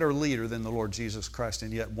no better leader than the Lord Jesus Christ,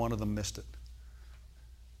 and yet one of them missed it.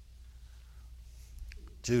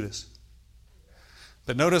 Judas.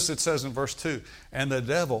 But notice it says in verse 2, and the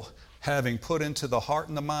devil, having put into the heart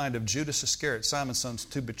and the mind of Judas Iscariot, Simon's son,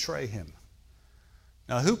 to betray him.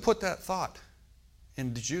 Now, who put that thought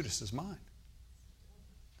into Judas's mind?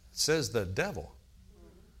 It says the devil.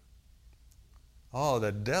 Oh,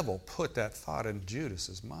 the devil put that thought in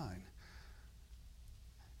Judas's mind.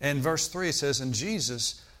 And verse 3 it says, and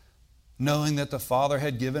Jesus, knowing that the Father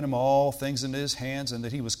had given him all things into his hands and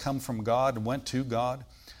that he was come from God and went to God,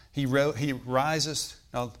 he rises.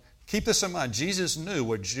 Now, keep this in mind. Jesus knew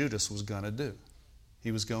what Judas was going to do.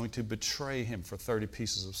 He was going to betray him for 30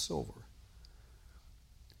 pieces of silver.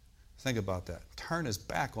 Think about that. Turn his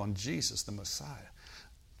back on Jesus, the Messiah,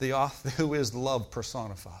 who is love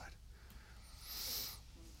personified.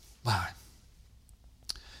 Wow.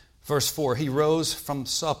 Verse 4, he rose from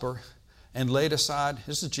supper and laid aside,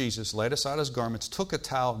 this is Jesus, laid aside his garments, took a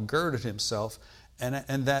towel, girded himself, and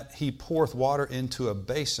that he poureth water into a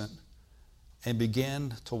basin and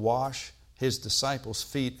began to wash his disciples'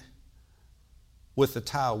 feet with the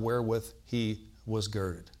towel wherewith he was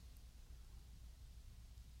girded.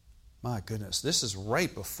 My goodness, this is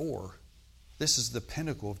right before, this is the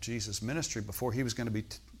pinnacle of Jesus' ministry before he was going to be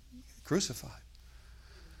crucified.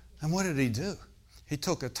 And what did he do? He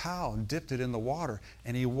took a towel and dipped it in the water,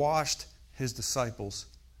 and he washed his disciples'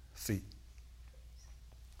 feet.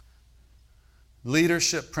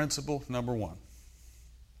 Leadership principle number 1.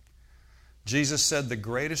 Jesus said, the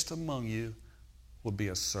greatest among you will be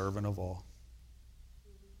a servant of all.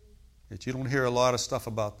 Yet you don't hear a lot of stuff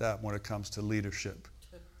about that when it comes to leadership.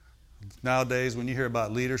 Nowadays, when you hear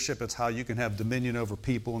about leadership, it's how you can have dominion over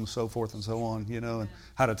people and so forth and so on, and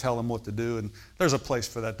how to tell them what to do. And there's a place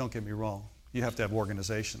for that, don't get me wrong. You have to have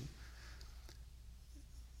organization.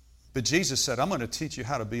 But Jesus said, I'm going to teach you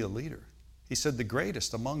how to be a leader. He said, the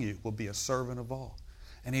greatest among you will be a servant of all.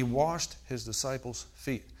 And he washed his disciples'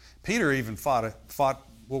 feet. Peter even fought.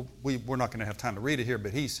 Well, we're not going to have time to read it here,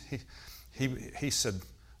 but he said,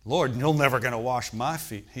 Lord, you're never going to wash my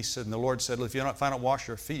feet. He said, and the Lord said, if I don't wash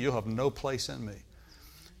your feet, you'll have no place in me.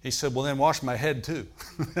 He said, well, then wash my head too.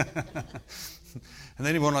 And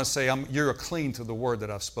then he went on to say, you're clean to the word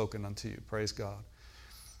that I've spoken unto you. Praise God.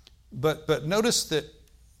 But notice that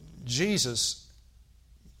Jesus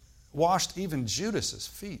washed even Judas's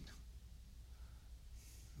feet.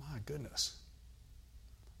 My goodness.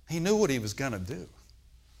 He knew what he was going to do.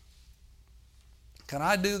 Can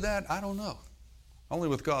I do that? I don't know. Only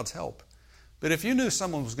with God's help. But if you knew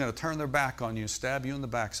someone was going to turn their back on you, stab you in the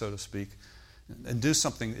back, so to speak, and do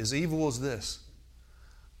something as evil as this,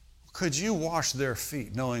 could you wash their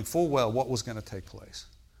feet knowing full well what was going to take place?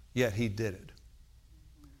 Yet he did it.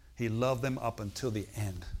 He loved them up until the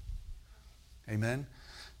end. Amen?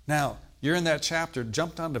 Now, you're in that chapter.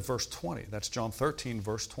 Jump down to verse 20. That's John 13,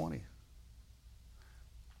 verse 20.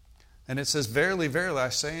 And it says, verily, verily, I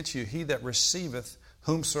say unto you, he that receiveth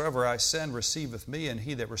whomsoever I send receiveth me, and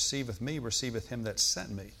he that receiveth me receiveth him that sent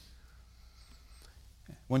me.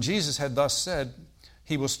 When Jesus had thus said,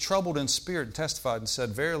 he was troubled in spirit and testified and said,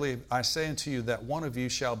 verily, I say unto you that one of you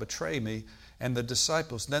shall betray me. And then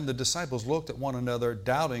the disciples looked at one another,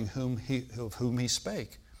 doubting of whom he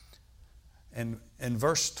spake. And in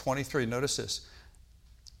verse 23, notice this.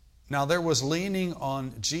 Now there was leaning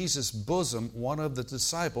on Jesus' bosom one of the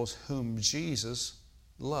disciples whom Jesus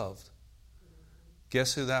loved.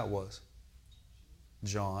 Guess who that was?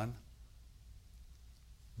 John.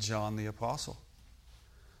 John the Apostle.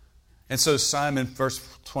 And so Simon, verse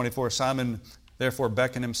 24, Simon therefore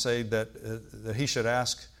beckoned him, saying that he should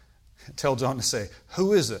tell John to say,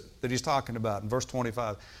 who is it that he's talking about? In verse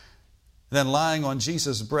 25, then lying on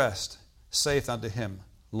Jesus' breast, saith unto him,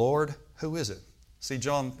 Lord, who is it? See,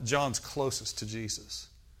 John's closest to Jesus.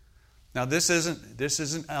 Now, this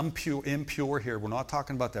isn't impure here. We're not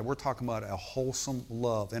talking about that. We're talking about a wholesome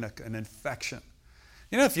love and an affection.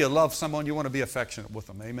 If you love someone, you want to be affectionate with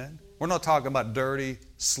them. Amen? We're not talking about dirty,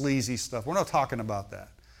 sleazy stuff. We're not talking about that.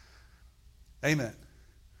 Amen.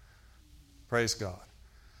 Praise God.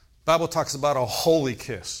 The Bible talks about a holy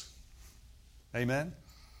kiss. Amen?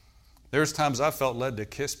 There's times I felt led to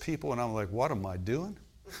kiss people, and I'm like, what am I doing?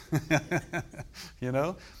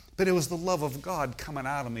 But it was the love of God coming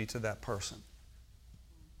out of me to that person.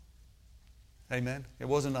 Amen? It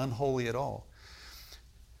wasn't unholy at all.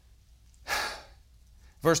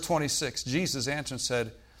 Verse 26, Jesus answered and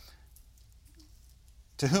said,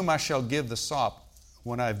 to whom I shall give the sop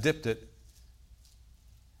when I have dipped it.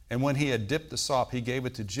 And when he had dipped the sop, he gave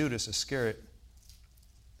it to Judas Iscariot,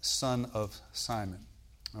 son of Simon.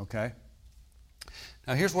 Okay?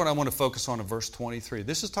 Now here's what I want to focus on in verse 23.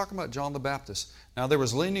 This is talking about John the Baptist. Now there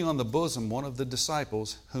was leaning on the bosom one of the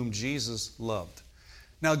disciples whom Jesus loved.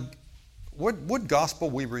 Now, what gospel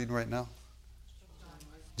are we reading right now?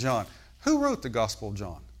 John. Who wrote the Gospel of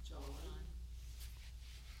John?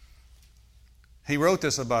 He wrote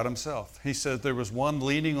this about himself. He said there was one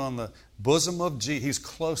leaning on the bosom of Jesus. He's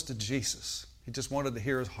close to Jesus. He just wanted to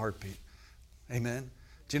hear his heartbeat. Amen?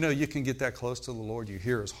 Do you know you can get that close to the Lord? You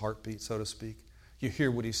hear his heartbeat, so to speak. You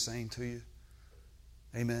hear what he's saying to you.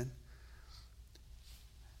 Amen?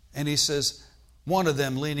 And he says, one of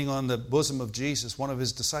them leaning on the bosom of Jesus, one of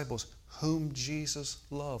his disciples, whom Jesus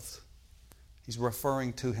loved. He's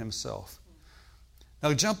referring to himself.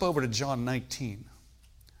 Now jump over to John 19.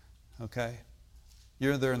 Okay?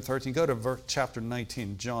 You're there in 13. Go to chapter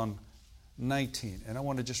 19, John 19. And I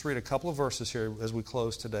want to just read a couple of verses here as we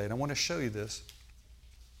close today. And I want to show you this.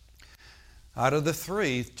 Out of the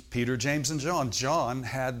three, Peter, James, and John,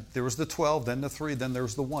 there was the 12, then the 3, then there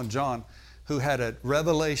was the 1, John, who had a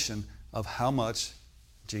revelation of how much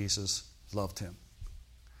Jesus loved him.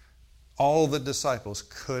 all the disciples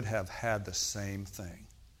could have had the same thing.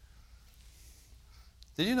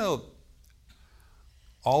 Did you know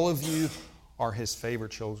all of you are His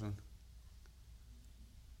favorite children?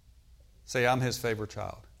 Say, I'm His favorite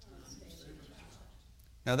child.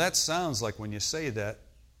 Now that sounds like when you say that,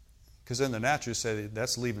 because in the natural you say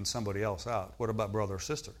that's leaving somebody else out. What about brother or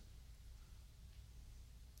sister?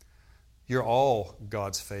 You're all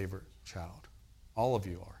God's favorite child. All of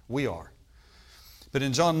you are. We are. But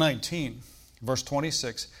in John 19, verse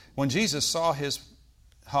 26, when Jesus saw his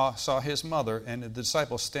mother and the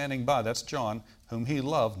disciples standing by, that's John, whom He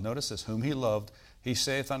loved, notice this, whom He loved, He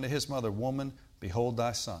saith unto His mother, Woman, behold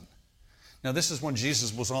thy son. Now this is when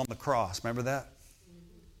Jesus was on the cross. Remember that?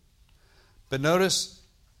 But notice,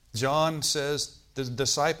 John says, the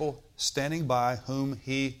disciple standing by whom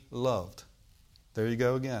He loved. There you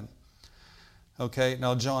go again. Okay,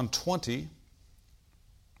 now John 20,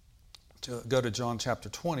 go to John chapter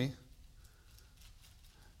 20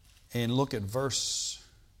 and look at verses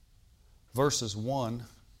 1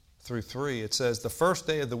 through 3. It says, the first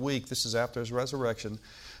day of the week, this is after His resurrection,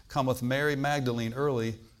 cometh Mary Magdalene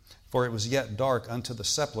early, for it was yet dark, unto the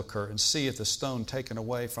sepulchre, and seeth the stone taken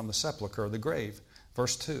away from the sepulchre, the grave.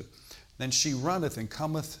 Verse 2, then she runneth and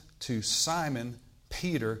cometh to Simon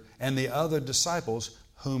Peter and the other disciples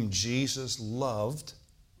whom Jesus loved,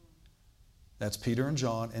 that's Peter and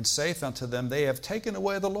John, and saith unto them, They have taken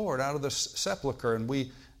away the Lord out of the sepulchre, and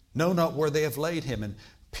we know not where they have laid Him. And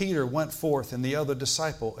Peter went forth and the other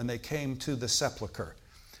disciple, and they came to the sepulchre.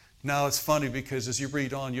 Now it's funny because as you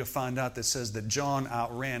read on, you'll find out that it says that John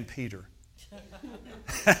outran Peter.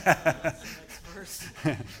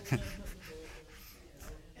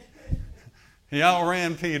 He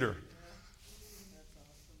outran Peter.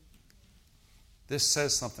 This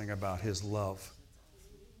says something about His love.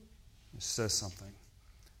 It says something.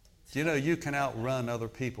 You know, you can outrun other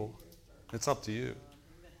people. It's up to you.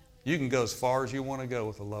 You can go as far as you want to go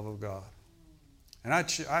with the love of God. And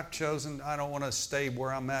I've chosen, I don't want to stay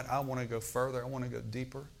where I'm at. I want to go further. I want to go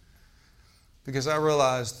deeper. Because I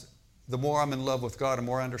realized the more I'm in love with God, the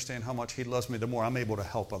more I understand how much He loves me, the more I'm able to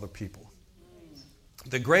help other people.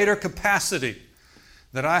 The greater capacity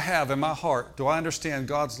that I have in my heart, do I understand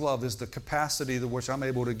God's love, is the capacity to which I'm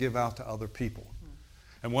able to give out to other people.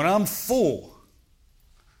 And when I'm full,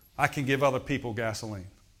 I can give other people gasoline.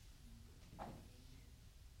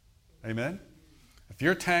 Amen? If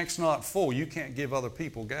your tank's not full, you can't give other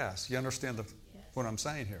people gas. You understand what I'm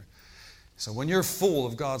saying here? So when you're full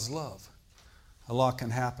of God's love, a lot can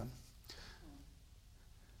happen.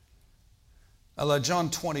 John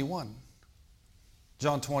 21.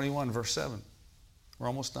 John 21, verse 7. We're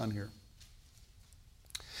almost done here.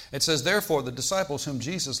 It says, Therefore the disciples whom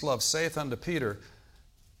Jesus loved saith unto Peter,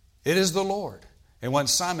 It is the Lord. And when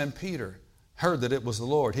Simon Peter heard that it was the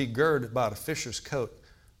Lord, he girded about a fisher's coat,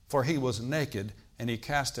 for he was naked, and he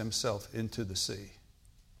cast himself into the sea.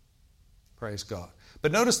 Praise God.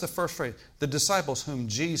 But notice the first phrase, the disciples whom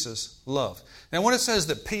Jesus loved. Now when it says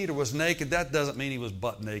that Peter was naked, that doesn't mean he was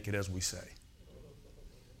butt naked, as we say.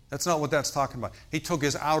 That's not what that's talking about. He took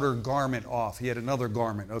his outer garment off. He had another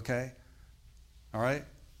garment, okay? All right?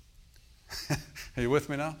 Are you with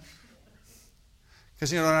me now?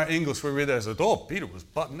 Because, you know, in our English, we read that as, oh, Peter was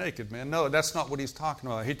butt naked, man. No, that's not what he's talking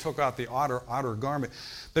about. He took out the outer garment.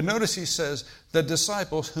 But notice he says, the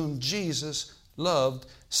disciples whom Jesus loved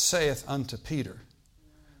saith unto Peter.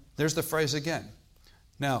 There's the phrase again.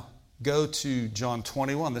 Now, go to John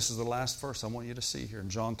 21. This is the last verse I want you to see here in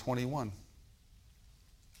John 21.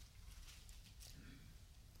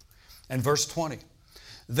 And verse 20.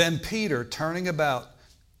 Then Peter, turning about,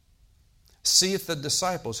 seeth the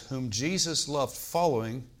disciples whom Jesus loved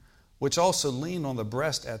following, which also leaned on the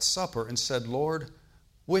breast at supper, and said, Lord,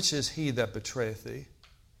 which is he that betrayeth thee?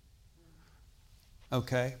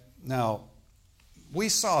 Okay, now, we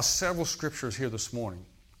saw several scriptures here this morning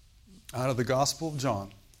out of the Gospel of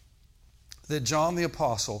John that John the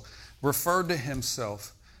Apostle referred to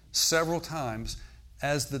himself several times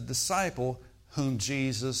as the disciple whom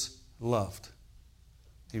Jesus loved.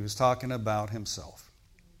 He was talking about himself.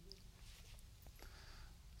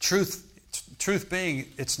 Truth being,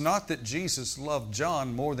 it's not that Jesus loved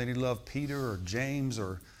John more than he loved Peter or James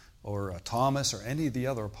or Thomas or any of the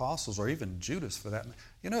other apostles or even Judas for that.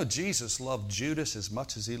 You know, Jesus loved Judas as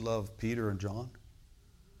much as he loved Peter and John.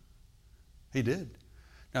 He did.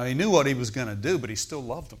 Now, he knew what he was going to do, but he still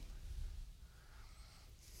loved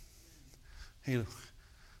them.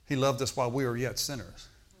 He loved us while we were yet sinners.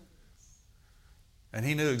 And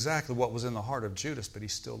he knew exactly what was in the heart of Judas, but he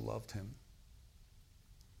still loved him.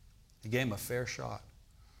 He gave him a fair shot.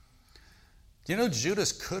 Do you know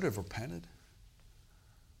Judas could have repented?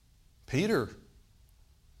 Peter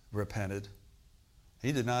repented.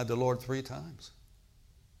 He denied the Lord 3 times.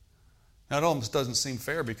 Now, it almost doesn't seem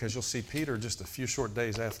fair because you'll see Peter just a few short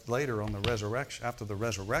days later on the resurrection. After the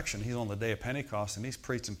resurrection, he's on the day of Pentecost and he's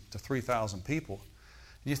preaching to 3,000 people.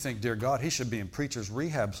 And you think, dear God, he should be in preacher's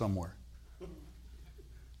rehab somewhere.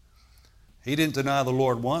 He didn't deny the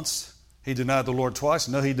Lord once. He denied the Lord twice.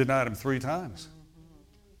 No, he denied him 3 times.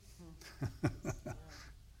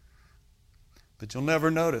 But you'll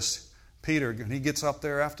never notice Peter, when he gets up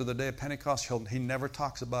there after the day of Pentecost, he never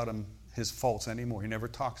talks about his faults anymore. He never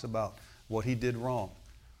talks about what he did wrong.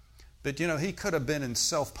 But he could have been in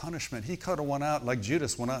self-punishment. He could have went out like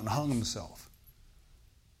Judas went out and hung himself.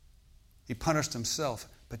 He punished himself.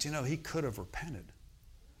 But he could have repented.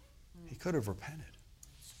 He could have repented.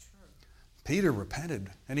 Peter repented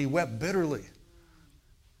and he wept bitterly.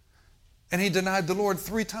 And he denied the Lord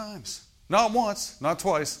 3 times. Not once, not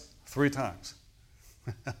twice, 3 times.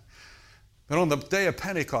 But on the day of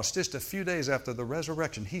Pentecost, just a few days after the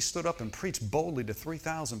resurrection, he stood up and preached boldly to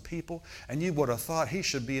 3,000 people. And you would have thought he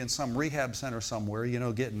should be in some rehab center somewhere,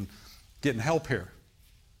 getting help here.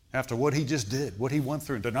 After what he just did, what he went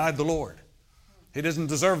through and denied the Lord. He doesn't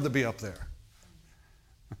deserve to be up there.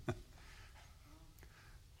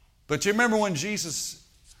 But you remember when Jesus,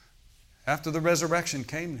 after the resurrection,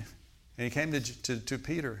 came, and he came to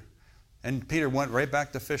Peter, and Peter went right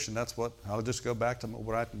back to fishing. That's what, I'll just go back to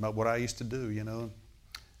what I used to do,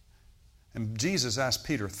 And Jesus asked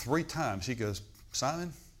Peter 3 times, he goes,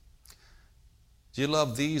 Simon, do you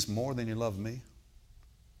love these more than you love me?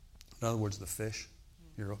 In other words, the fish,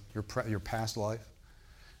 your past life.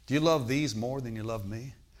 Do you love these more than you love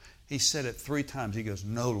me? He said it 3 times. He goes,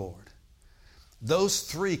 no, Lord. Those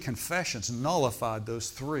 3 confessions nullified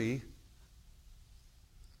those 3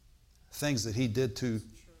 things that he did to.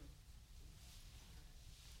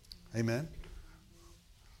 Amen?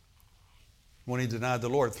 When he denied the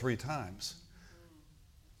Lord 3 times.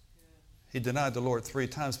 He denied the Lord 3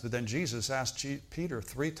 times, but then Jesus asked Peter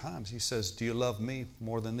 3 times. He says, do you love me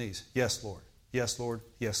more than these? Yes, Lord. Yes, Lord.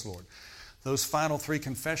 Yes, Lord. Those final 3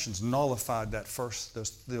 confessions nullified that first,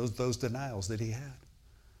 those denials that he had.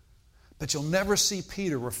 But you'll never see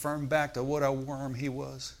Peter referring back to what a worm he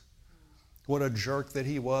was, what a jerk that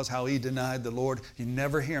he was, how he denied the Lord. You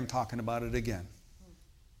never hear him talking about it again.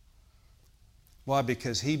 Why?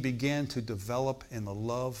 Because he began to develop in the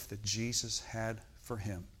love that Jesus had for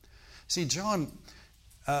him. See, John,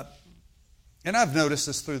 and I've noticed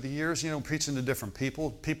this through the years, preaching to different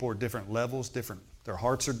people. People are different levels, different. Their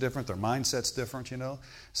hearts are different, their mindset's different,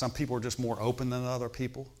 Some people are just more open than other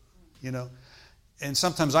people, And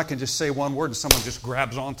sometimes I can just say one word and someone just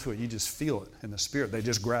grabs onto it. You just feel it in the spirit. They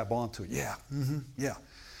just grab onto it. Yeah, yeah.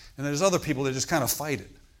 And there's other people that just kind of fight it.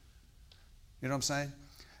 You know what I'm saying?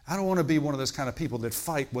 I don't want to be one of those kind of people that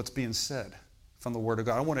fight what's being said from the Word of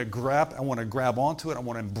God. I want to grab onto it. I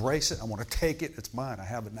want to embrace it. I want to take it. It's mine. I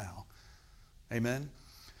have it now. Amen?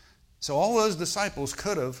 So all those disciples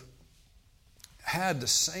could have had the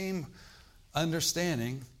same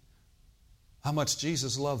understanding how much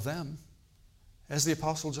Jesus loved them as the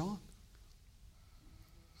Apostle John.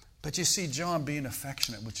 But you see John being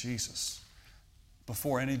affectionate with Jesus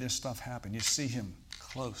before any of this stuff happened. You see him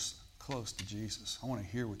close to Jesus. I want to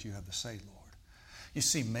hear what you have to say, Lord. You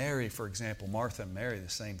see Mary, for example, Martha and Mary, the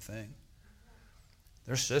same thing.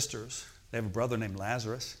 They're sisters. They have a brother named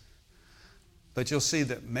Lazarus. But you'll see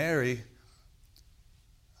that Mary,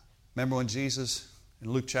 remember when Jesus, in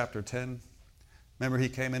Luke chapter 10, remember he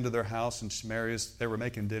came into their house and they were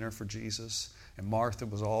making dinner for Jesus. And Martha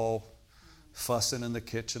was all fussing in the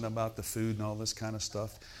kitchen about the food and all this kind of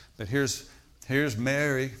stuff. But here's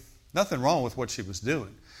Mary. Nothing wrong with what she was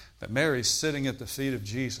doing. But Mary's sitting at the feet of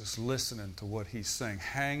Jesus, listening to what he's saying,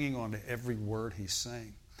 hanging on to every word he's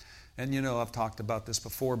saying. And I've talked about this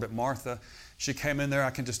before, but Martha, she came in there,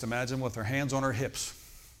 I can just imagine, with her hands on her hips,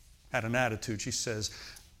 had an attitude. She says,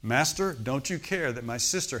 Master, don't you care that my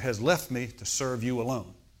sister has left me to serve you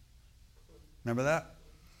alone? Remember that?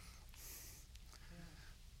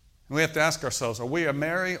 And we have to ask ourselves, are we a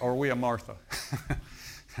Mary or are we a Martha?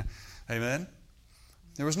 Amen?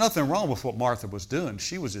 There was nothing wrong with what Martha was doing.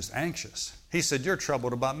 She was just anxious. He said, you're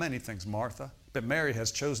troubled about many things, Martha, but Mary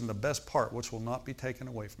has chosen the best part, which will not be taken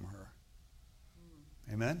away from her.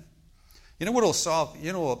 Amen? You know what will solve,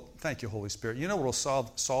 thank you, Holy Spirit. You know what will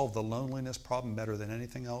solve the loneliness problem better than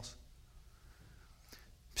anything else?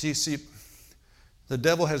 See, the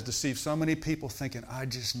devil has deceived so many people thinking, I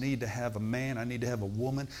just need to have a man, I need to have a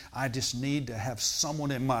woman, I just need to have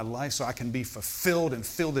someone in my life so I can be fulfilled and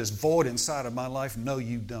fill this void inside of my life. No,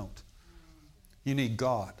 you don't. You need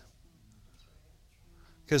God.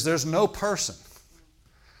 Because there's no person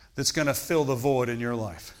that's going to fill the void in your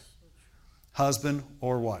life. Husband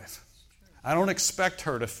or wife. I don't expect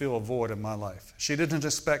her to fill a void in my life. She didn't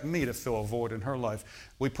expect me to fill a void in her life.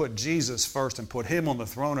 We put Jesus first and put Him on the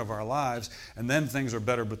throne of our lives, and then things are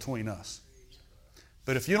better between us.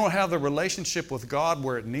 But if you don't have the relationship with God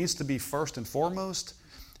where it needs to be first and foremost,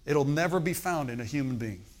 it'll never be found in a human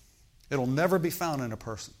being. It'll never be found in a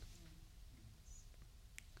person.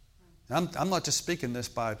 I'm not just speaking this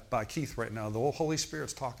by Keith right now. The Holy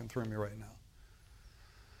Spirit's talking through me right now.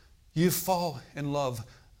 You fall in love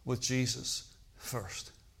with Jesus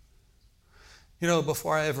first. You know,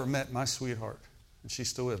 before I ever met my sweetheart, and she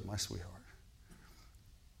still is my sweetheart,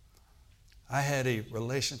 I had a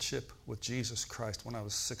relationship with Jesus Christ when I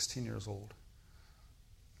was 16 years old.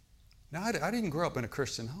 Now, I didn't grow up in a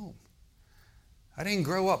Christian home. I didn't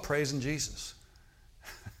grow up praising Jesus.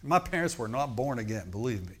 My parents were not born again,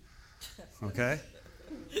 believe me. Okay?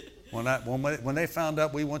 When they found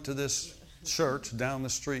out we went to this church down the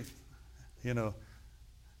street, you know,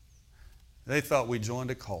 they thought we joined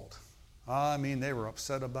a cult. I mean, they were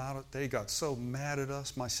upset about it. They got so mad at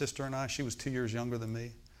us, my sister and I. She was 2 years younger than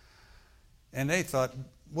me. And they thought,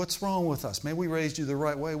 what's wrong with us? Man, we raised you the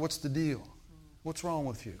right way. What's the deal? What's wrong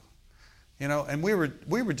with you? You know, and we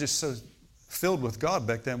were just so filled with God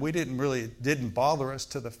back then. We didn't bother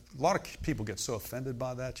us a lot of people get so offended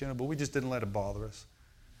by that, you know, but we just didn't let it bother us.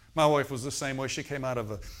 My wife was the same way. She came out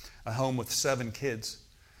of a home with 7 kids.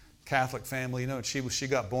 Catholic family, you know, and she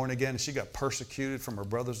got born again and she got persecuted from her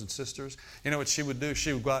brothers and sisters. You know what she would do?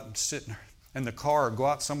 She would go out and sit in the car or go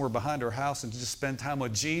out somewhere behind her house and just spend time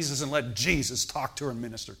with Jesus and let Jesus talk to her and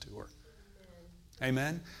minister to her.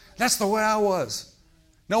 Amen? That's the way I was.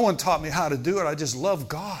 No one taught me how to do it. I just loved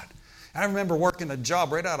God. I remember working a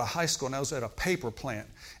job right out of high school, and I was at a paper plant.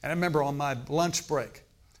 And I remember on my lunch break,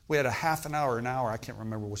 we had a half an hour, I can't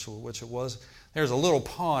remember which it was. There's a little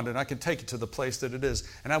pond, and I could take it to the place that it is.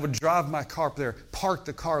 And I would drive my car up there, park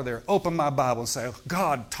the car there, open my Bible and say,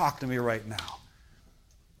 God, talk to me right now.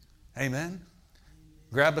 Amen?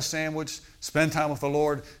 Grab a sandwich, spend time with the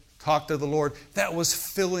Lord, talk to the Lord. That was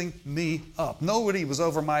filling me up. Nobody was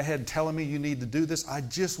over my head telling me you need to do this. I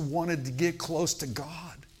just wanted to get close to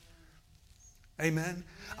God. Amen?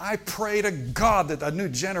 I pray to God that a new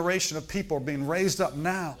generation of people are being raised up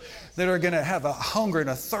now that are going to have a hunger and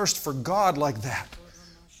a thirst for God like that.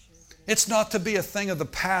 It's not to be a thing of the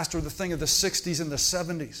past or the thing of the 60s and the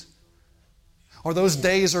 70s. Or those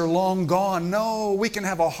days are long gone. No, we can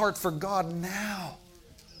have a heart for God now.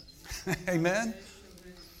 Amen?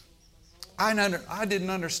 I didn't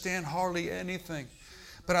understand hardly anything,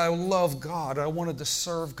 but I love God. I wanted to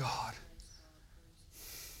serve God.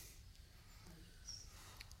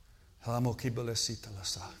 I wanted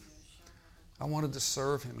to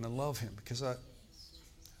serve Him and to love Him because I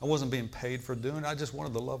wasn't being paid for doing it. I just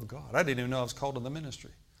wanted to love God. I didn't even know I was called to the ministry.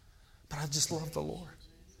 But I just loved the Lord.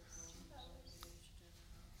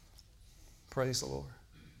 Praise the Lord.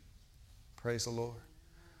 Praise the Lord.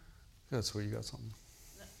 Good, sweetie, you got something?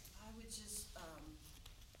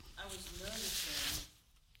 I was noticing,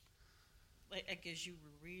 like as you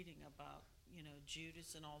were reading about, you know,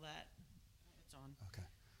 Judas and all that. It's on. Okay.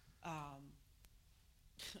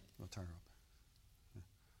 We'll turn her up. Yeah.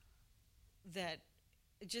 That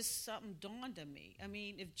just something dawned on me. I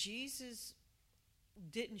mean, if Jesus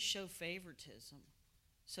didn't show favoritism,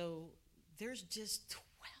 so there's just 12.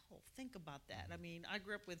 Think about that. I mean, I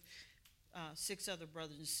grew up with 6 other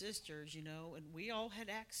brothers and sisters, you know, and we all had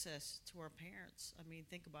access to our parents. I mean,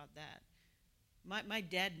 think about that. My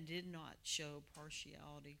dad did not show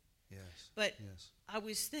partiality. Yes. But yes. I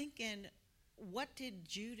was thinking, what did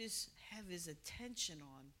Judas have his attention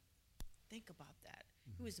on? Think about that.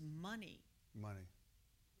 It was money. Money.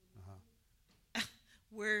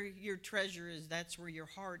 Where your treasure is, that's where your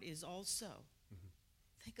heart is also.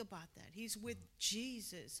 Think about that. He's with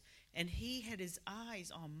Jesus, and he had his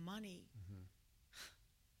eyes on money.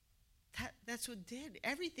 That's what did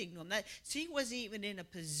everything to him. So he wasn't even in a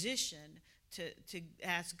position to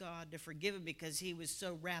ask God to forgive him because he was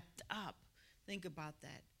so wrapped up. Think about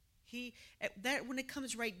that. When it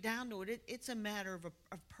comes right down to it, it's a matter of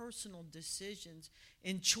personal decisions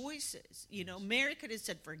and choices. You know, Mary could have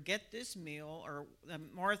said, forget this meal, or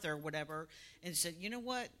Martha or whatever, and said, you know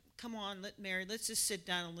what? Come on, Mary, let's just sit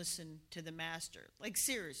down and listen to the master. Like,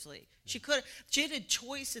 seriously. She had a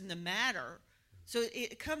choice in the matter. So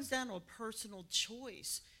it comes down to a personal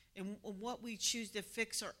choice and what we choose to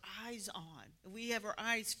fix our eyes on. If we have our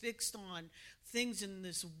eyes fixed on things in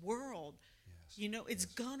this world, you know, it's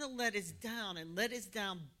going to let us down, and let us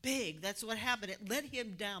down big. That's what happened. It let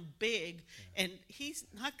him down big, and he's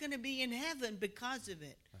not going to be in heaven because of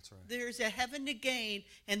it. That's right. There's a heaven to gain,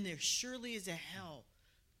 and there surely is a hell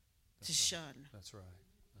to shun. That's right.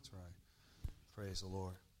 That's right. Praise the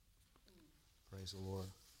Lord. Praise the Lord.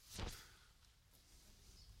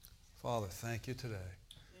 Father, thank you today.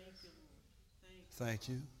 Thank you, Lord. Thank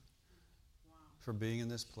you for being in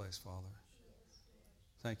this place, Father.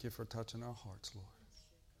 Thank you for touching our hearts, Lord.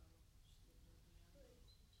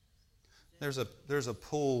 There's a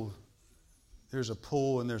pull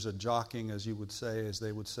and there's a jockeying, as you would say, as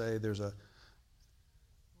they would say.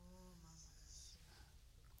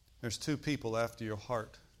 There's two people after your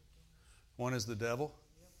heart. One is the devil,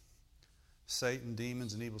 Satan,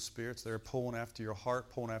 demons, and evil spirits. They're pulling after your heart,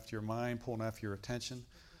 pulling after your mind, pulling after your attention.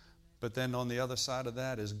 But then on the other side of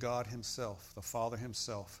that is God himself, the Father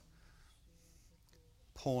himself,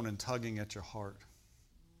 pulling and tugging at your heart.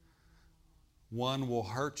 One will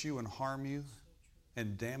hurt you and harm you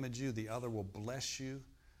and damage you. The other will bless you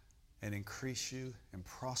and increase you and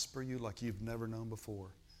prosper you like you've never known before.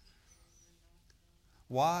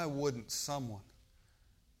 Why wouldn't someone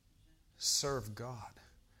serve God?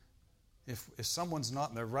 If someone's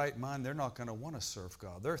not in their right mind, they're not going to want to serve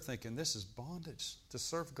God. They're thinking this is bondage. To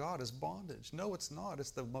serve God is bondage. No, it's not.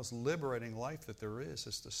 It's the most liberating life that there is.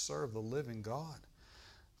 It's to serve the living God,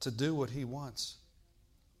 to do what he wants.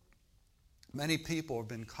 Many people have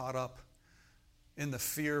been caught up in the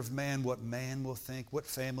fear of man will think, what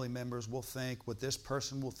family members will think, what this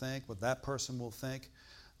person will think, what that person will think.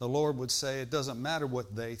 The Lord would say, it doesn't matter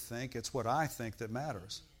what they think, it's what I think that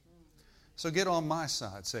matters. So get on my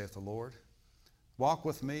side, saith the Lord. Walk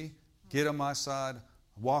with me, get on my side,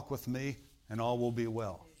 walk with me, and all will be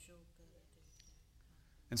well.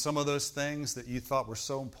 And some of those things that you thought were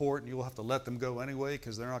so important, you'll have to let them go anyway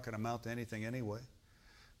because they're not going to amount to anything anyway.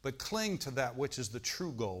 But cling to that which is the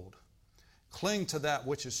true gold. Cling to that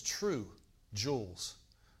which is true jewels.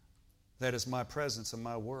 That is my presence and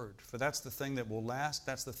my word. For that's the thing that will last.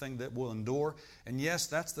 That's the thing that will endure. And yes,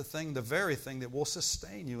 that's the very thing that will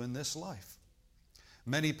sustain you in this life.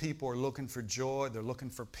 Many people are looking for joy. They're looking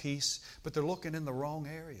for peace. But they're looking in the wrong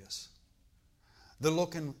areas. They're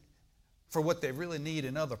looking for what they really need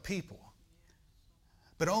in other people.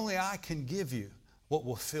 But only I can give you what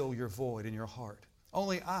will fill your void in your heart.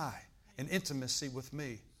 Only I, in intimacy with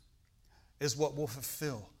me, is what will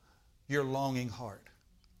fulfill your longing heart.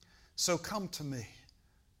 So come to me.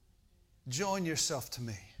 Join yourself to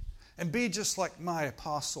me. And be just like my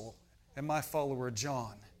apostle and my follower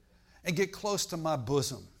John. And get close to my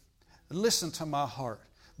bosom. Listen to my heart.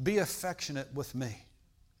 Be affectionate with me.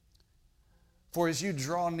 For as you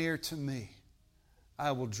draw near to me,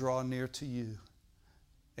 I will draw near to you.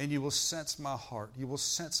 And you will sense my heart. You will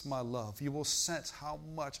sense my love. You will sense how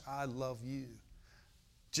much I love you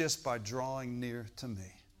just by drawing near to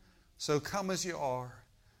me. So come as you are.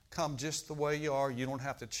 Come just the way you are. You don't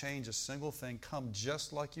have to change a single thing. Come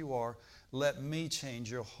just like you are. Let me change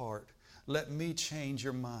your heart. Let me change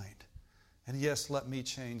your mind. And yes, let me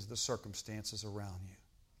change the circumstances around you.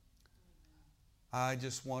 I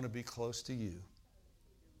just want to be close to you.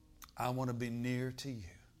 I want to be near to you.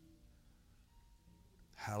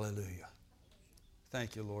 Hallelujah.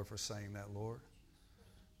 Thank you, Lord, for saying that, Lord.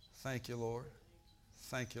 Thank you, Lord.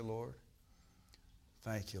 Thank you, Lord.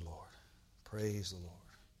 Thank you, Lord. Praise the Lord.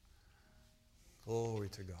 Glory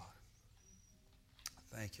to God.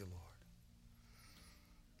 Thank you, Lord.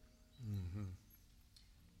 Mm-hmm.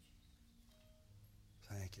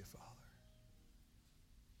 Thank you, Father.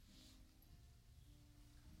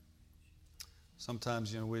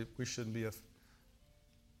 Sometimes, we shouldn't be in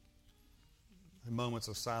moments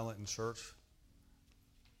of silence in church.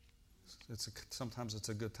 Sometimes it's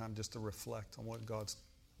a good time just to reflect on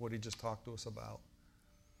what He just talked to us about.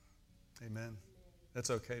 Amen. It's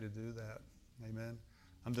okay to do that. Amen.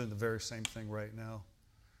 I'm doing the very same thing right now.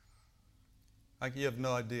 You have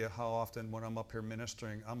no idea how often when I'm up here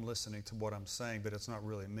ministering, I'm listening to what I'm saying, but it's not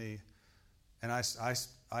really me. And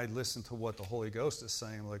I listen to what the Holy Ghost is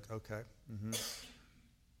saying. I'm like, okay. Mm-hmm. Does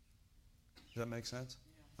that make sense?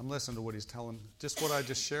 I'm listening to what He's telling. Just what I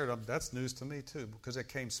just shared, that's news to me too, because it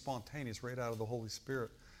came spontaneous right out of the Holy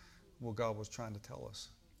Spirit, what God was trying to tell us.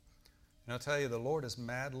 And I'll tell you, the Lord is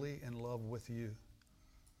madly in love with you.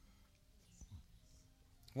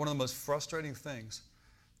 One of the most frustrating things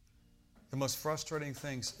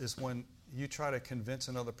is when you try to convince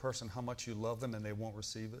another person how much you love them and they won't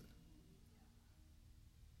receive it.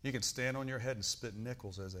 You can stand on your head and spit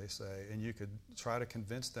nickels, as they say, and you could try to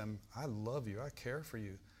convince them, I love you, I care for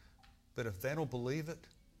you. But if they don't believe it,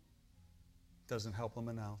 it doesn't help them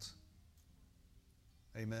an ounce.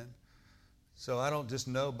 Amen? So I don't just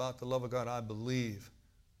know about the love of God, I believe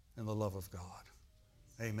in the love of God.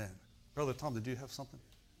 Amen. Brother Tom, did you have something?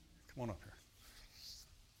 Come on up here.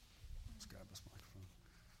 Let's grab this microphone.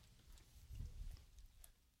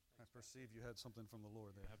 I perceive you had something from the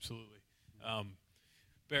Lord there. Absolutely.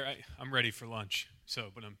 Bear, I'm ready for lunch,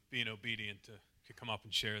 but I'm being obedient to come up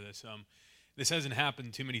and share this. This hasn't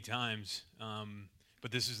happened too many times,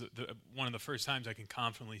 but this is one of the first times I can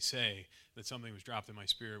confidently say that something was dropped in my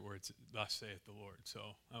spirit where it's thus saith the Lord. So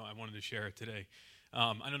I wanted to share it today.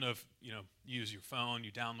 I don't know if you use your phone,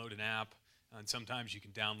 you download an app, and sometimes you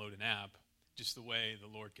can download an app just the way the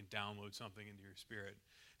Lord can download something into your spirit.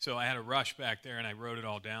 So I had a rush back there, and I wrote it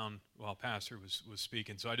all down while Pastor was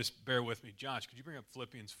speaking. So I just bear with me. Josh, could you bring up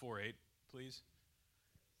Philippians 4:8, please?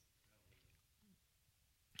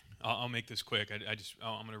 I'll make this quick. I'm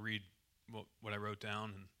going to read what I wrote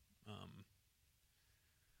down.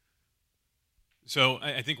 So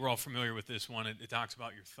I think we're all familiar with this one. It talks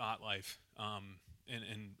about your thought life,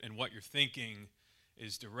 and what you're thinking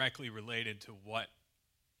is directly related to what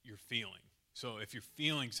you're feeling. So if you're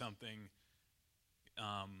feeling something,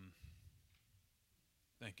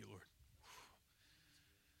 thank you, Lord.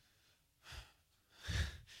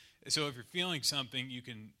 So if you're feeling something, you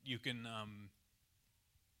can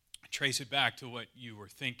trace it back to what you were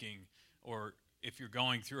thinking, or if you're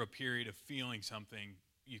going through a period of feeling something,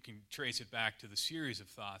 you can trace it back to the series of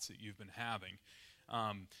thoughts that you've been having.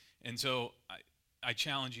 And so I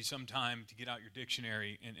challenge you sometime to get out your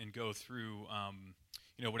dictionary and go through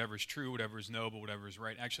whatever is true, whatever is noble, whatever is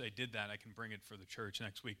right. Actually, I did that. I can bring it for the church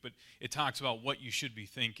next week. But it talks about what you should be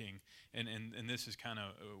thinking, and this is kind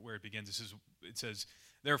of where it begins. It says,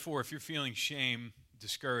 therefore, if you're feeling shame,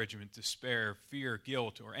 discouragement, despair, fear,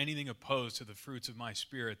 guilt, or anything opposed to the fruits of my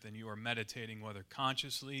Spirit, then you are meditating, whether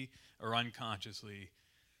consciously or unconsciously,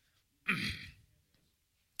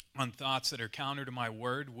 on thoughts that are counter to my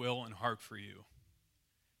word, will, and heart for you.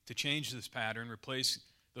 To change this pattern, replace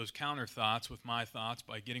those counter thoughts with my thoughts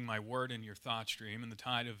by getting my word in your thought stream, and the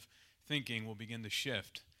tide of thinking will begin to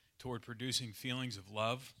shift toward producing feelings of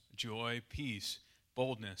love, joy, peace,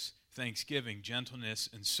 boldness, thanksgiving, gentleness,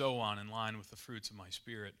 and so on, in line with the fruits of my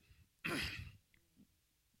Spirit.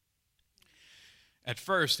 At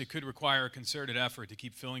first, it could require a concerted effort to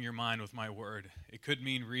keep filling your mind with my word. It could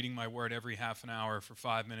mean reading my word every half an hour for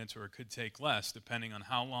 5 minutes, or it could take less, depending on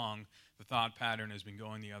how long the thought pattern has been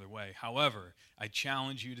going the other way. However, I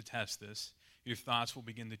challenge you to test this. Your thoughts will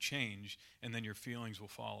begin to change, and then your feelings will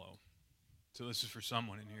follow. So this is for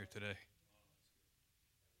someone in here today.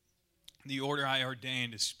 The order I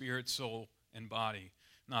ordained is spirit, soul, and body,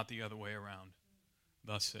 not the other way around.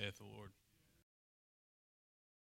 Thus saith the Lord.